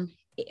firm.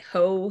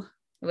 Ho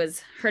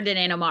was Herndon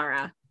and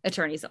Amara,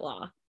 attorneys at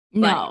law.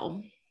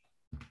 No.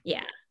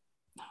 Yeah.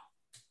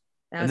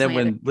 And then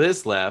when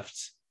Liz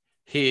left,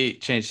 he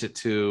changed it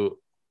to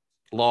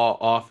Law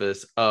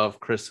Office of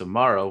Chris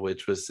Amaro,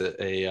 which was a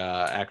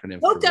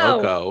acronym for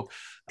LOCO.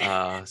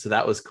 So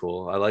that was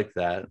cool. I liked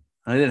that.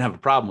 I didn't have a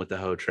problem with the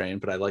hoe train,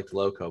 but I liked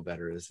LOCO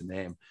better as a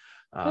name.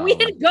 We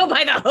didn't go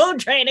by the hoe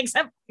train,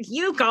 except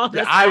you called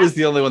us. I was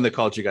the only one that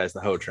called you guys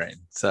the hoe train.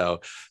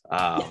 So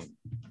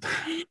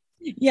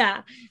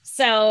yeah.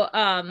 So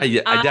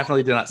I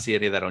definitely did not see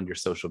any of that on your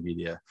social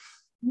media.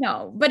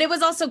 No, but it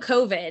was also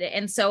COVID.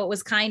 And so it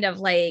was kind of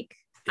like,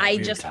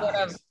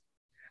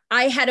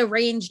 I had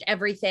arranged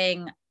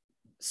everything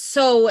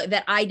so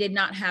that I did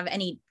not have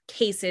any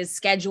cases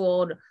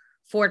scheduled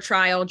for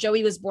trial.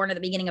 Joey was born at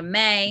the beginning of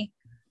May.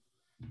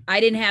 I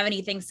didn't have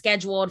anything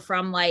scheduled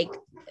from like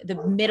the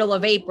middle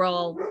of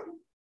April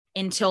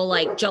until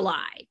like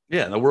July.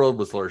 Yeah, and the world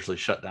was largely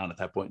shut down at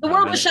that point. The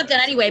world was shut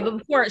down anyway, but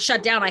before it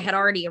shut down, I had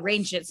already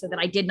arranged it so that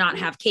I did not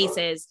have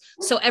cases.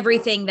 So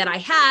everything that I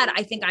had,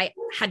 I think I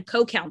had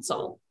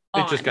co-counsel.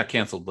 It just got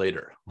canceled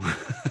later.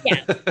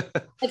 Yeah.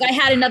 Like I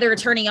had another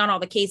attorney on all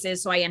the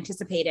cases. So I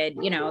anticipated,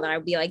 that I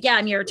would be like, yeah,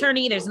 I'm your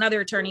attorney. There's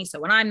another attorney. So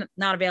when I'm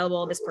not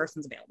available, this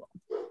person's available.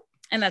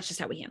 And that's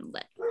just how we handled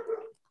it.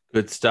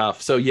 Good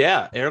stuff. So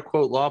yeah,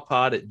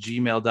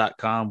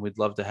 airquotelawpod@gmail.com. We'd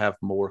love to have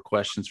more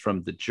questions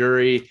from the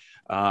jury.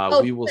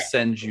 We will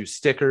send you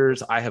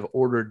stickers. I have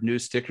ordered new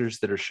stickers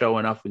that are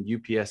showing up when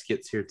UPS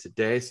gets here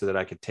today so that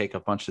I could take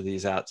a bunch of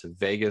these out to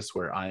Vegas,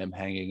 where I am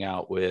hanging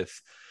out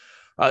with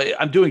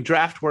I'm doing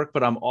draft work,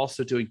 but I'm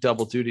also doing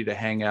double duty to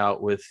hang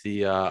out with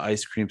the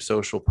Ice Cream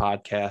Social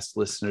podcast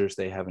listeners.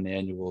 They have an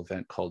annual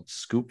event called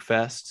Scoop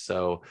Fest.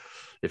 So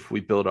if we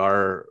build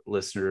our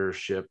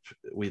listenership,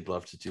 we'd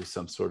love to do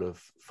some sort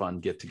of fun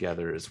get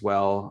together as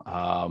well.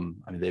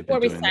 They've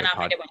been doing their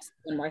I did want to say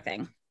one more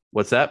thing.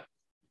 What's that?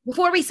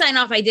 Before we sign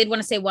off, I did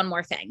want to say one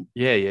more thing.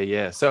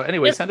 Yeah. So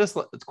anyway, Send us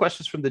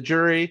questions from the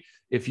jury.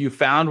 If you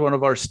found one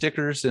of our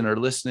stickers and are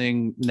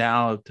listening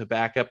now to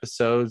back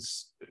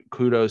episodes,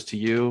 kudos to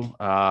you.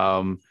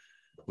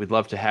 We'd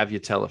love to have you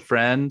tell a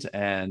friend,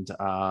 and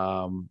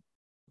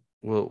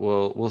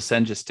we'll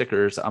send you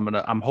stickers.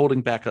 I'm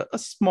holding back a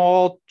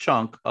small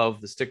chunk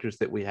of the stickers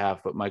that we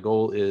have, but my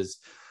goal is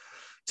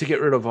to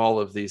get rid of all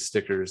of these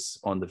stickers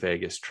on the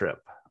Vegas trip.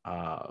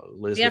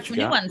 Liz, we have some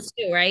new ones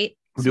too, right?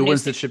 New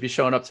ones that should be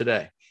showing up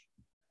today.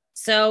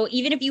 So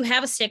even if you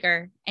have a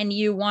sticker and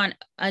you want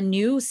a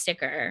new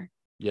sticker,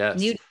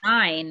 new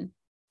design,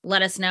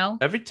 let us know.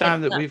 Every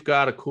time that we've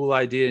got a cool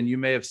idea, and you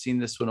may have seen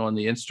this one on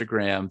the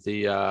Instagram,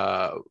 the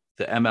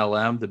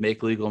MLM, the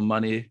Make Legal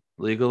Money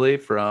Legally,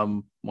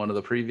 from one of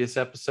the previous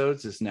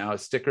episodes, is now a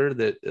sticker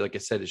that, like I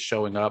said, is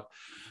showing up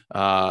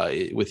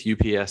with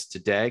UPS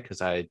today,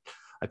 because I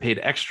paid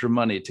extra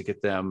money to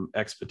get them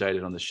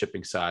expedited on the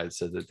shipping side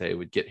so that they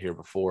would get here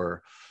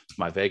before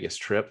my Vegas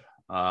trip.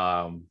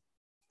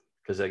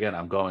 Because again,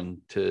 I'm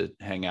going to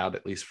hang out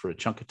at least for a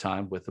chunk of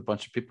time with a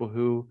bunch of people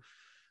who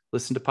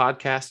listen to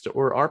podcasts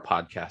or are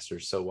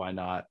podcasters. So why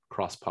not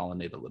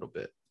cross-pollinate a little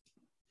bit?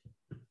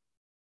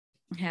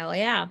 Hell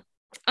yeah.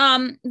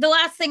 The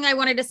last thing I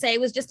wanted to say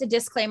was just a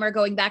disclaimer,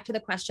 going back to the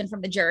question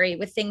from the jury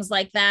with things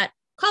like that.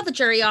 Call the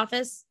jury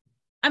office.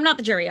 I'm not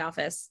the jury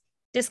office.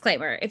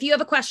 Disclaimer. If you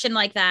have a question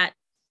like that,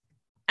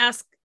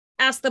 ask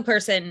the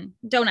person.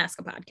 Don't ask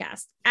a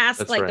podcast. Ask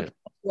the people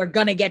who are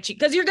going to get you,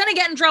 because you're going to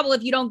get in trouble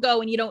if you don't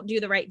go and you don't do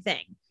the right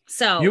thing.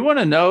 So you want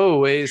to know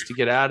ways to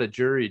get out of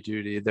jury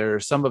duty. There are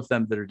some of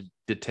them that are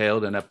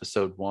detailed in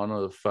episode 1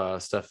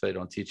 of stuff they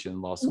don't teach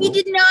in law school. We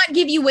did not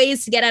give you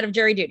ways to get out of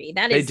jury duty.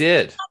 They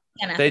did.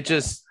 They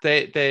just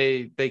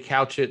they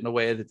couch it in a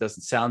way that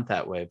doesn't sound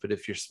that way. But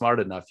if you're smart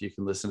enough, you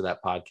can listen to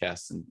that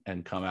podcast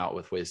and come out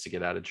with ways to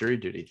get out of jury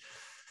duty.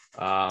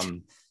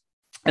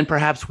 And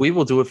perhaps we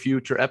will do a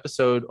future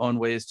episode on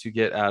ways to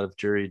get out of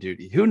jury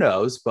duty. Who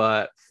knows?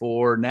 But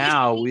for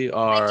now, we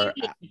are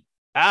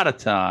out of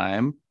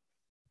time.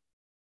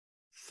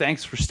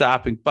 Thanks for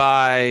stopping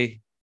by.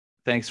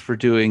 Thanks for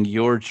doing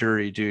your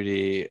jury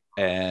duty.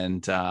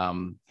 And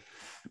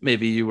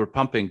maybe you were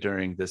pumping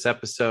during this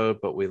episode,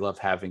 but we love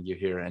having you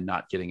here and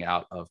not getting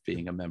out of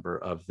being a member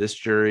of this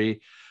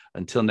jury.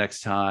 Until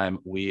next time,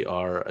 we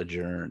are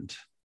adjourned.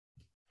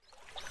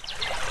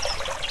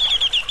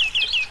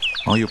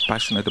 Are you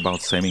passionate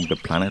about saving the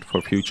planet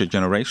for future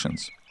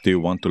generations? Do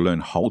you want to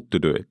learn how to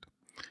do it?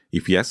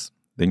 If yes,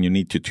 then you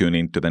need to tune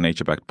in to the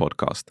Nature Backed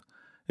podcast.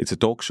 It's a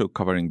talk show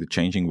covering the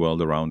changing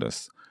world around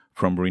us,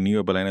 from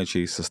renewable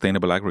energy,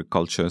 sustainable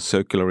agriculture,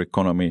 circular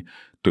economy,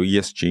 to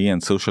ESG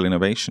and social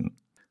innovation.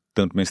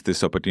 Don't miss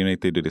this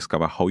opportunity to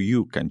discover how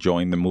you can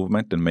join the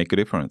movement and make a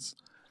difference.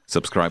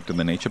 Subscribe to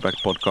the Nature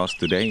Backed podcast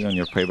today on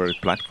your favorite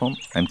platform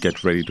and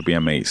get ready to be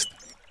amazed.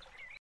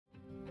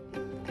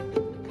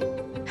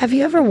 Have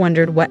you ever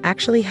wondered what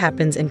actually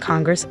happens in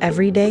Congress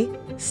every day?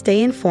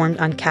 Stay informed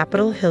on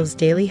Capitol Hill's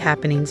daily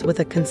happenings with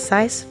a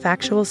concise,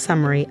 factual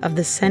summary of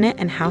the Senate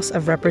and House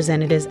of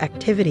Representatives'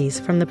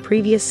 activities from the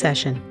previous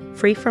session,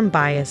 free from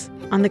bias,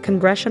 on the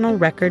Congressional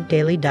Record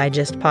Daily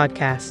Digest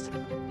podcast.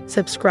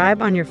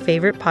 Subscribe on your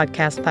favorite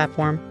podcast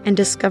platform and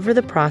discover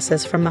the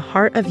process from the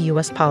heart of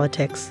U.S.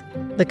 politics.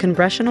 The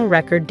Congressional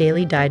Record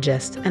Daily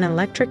Digest, an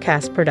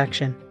Electricast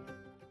production.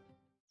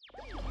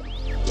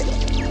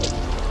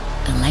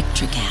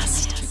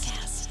 Electricast.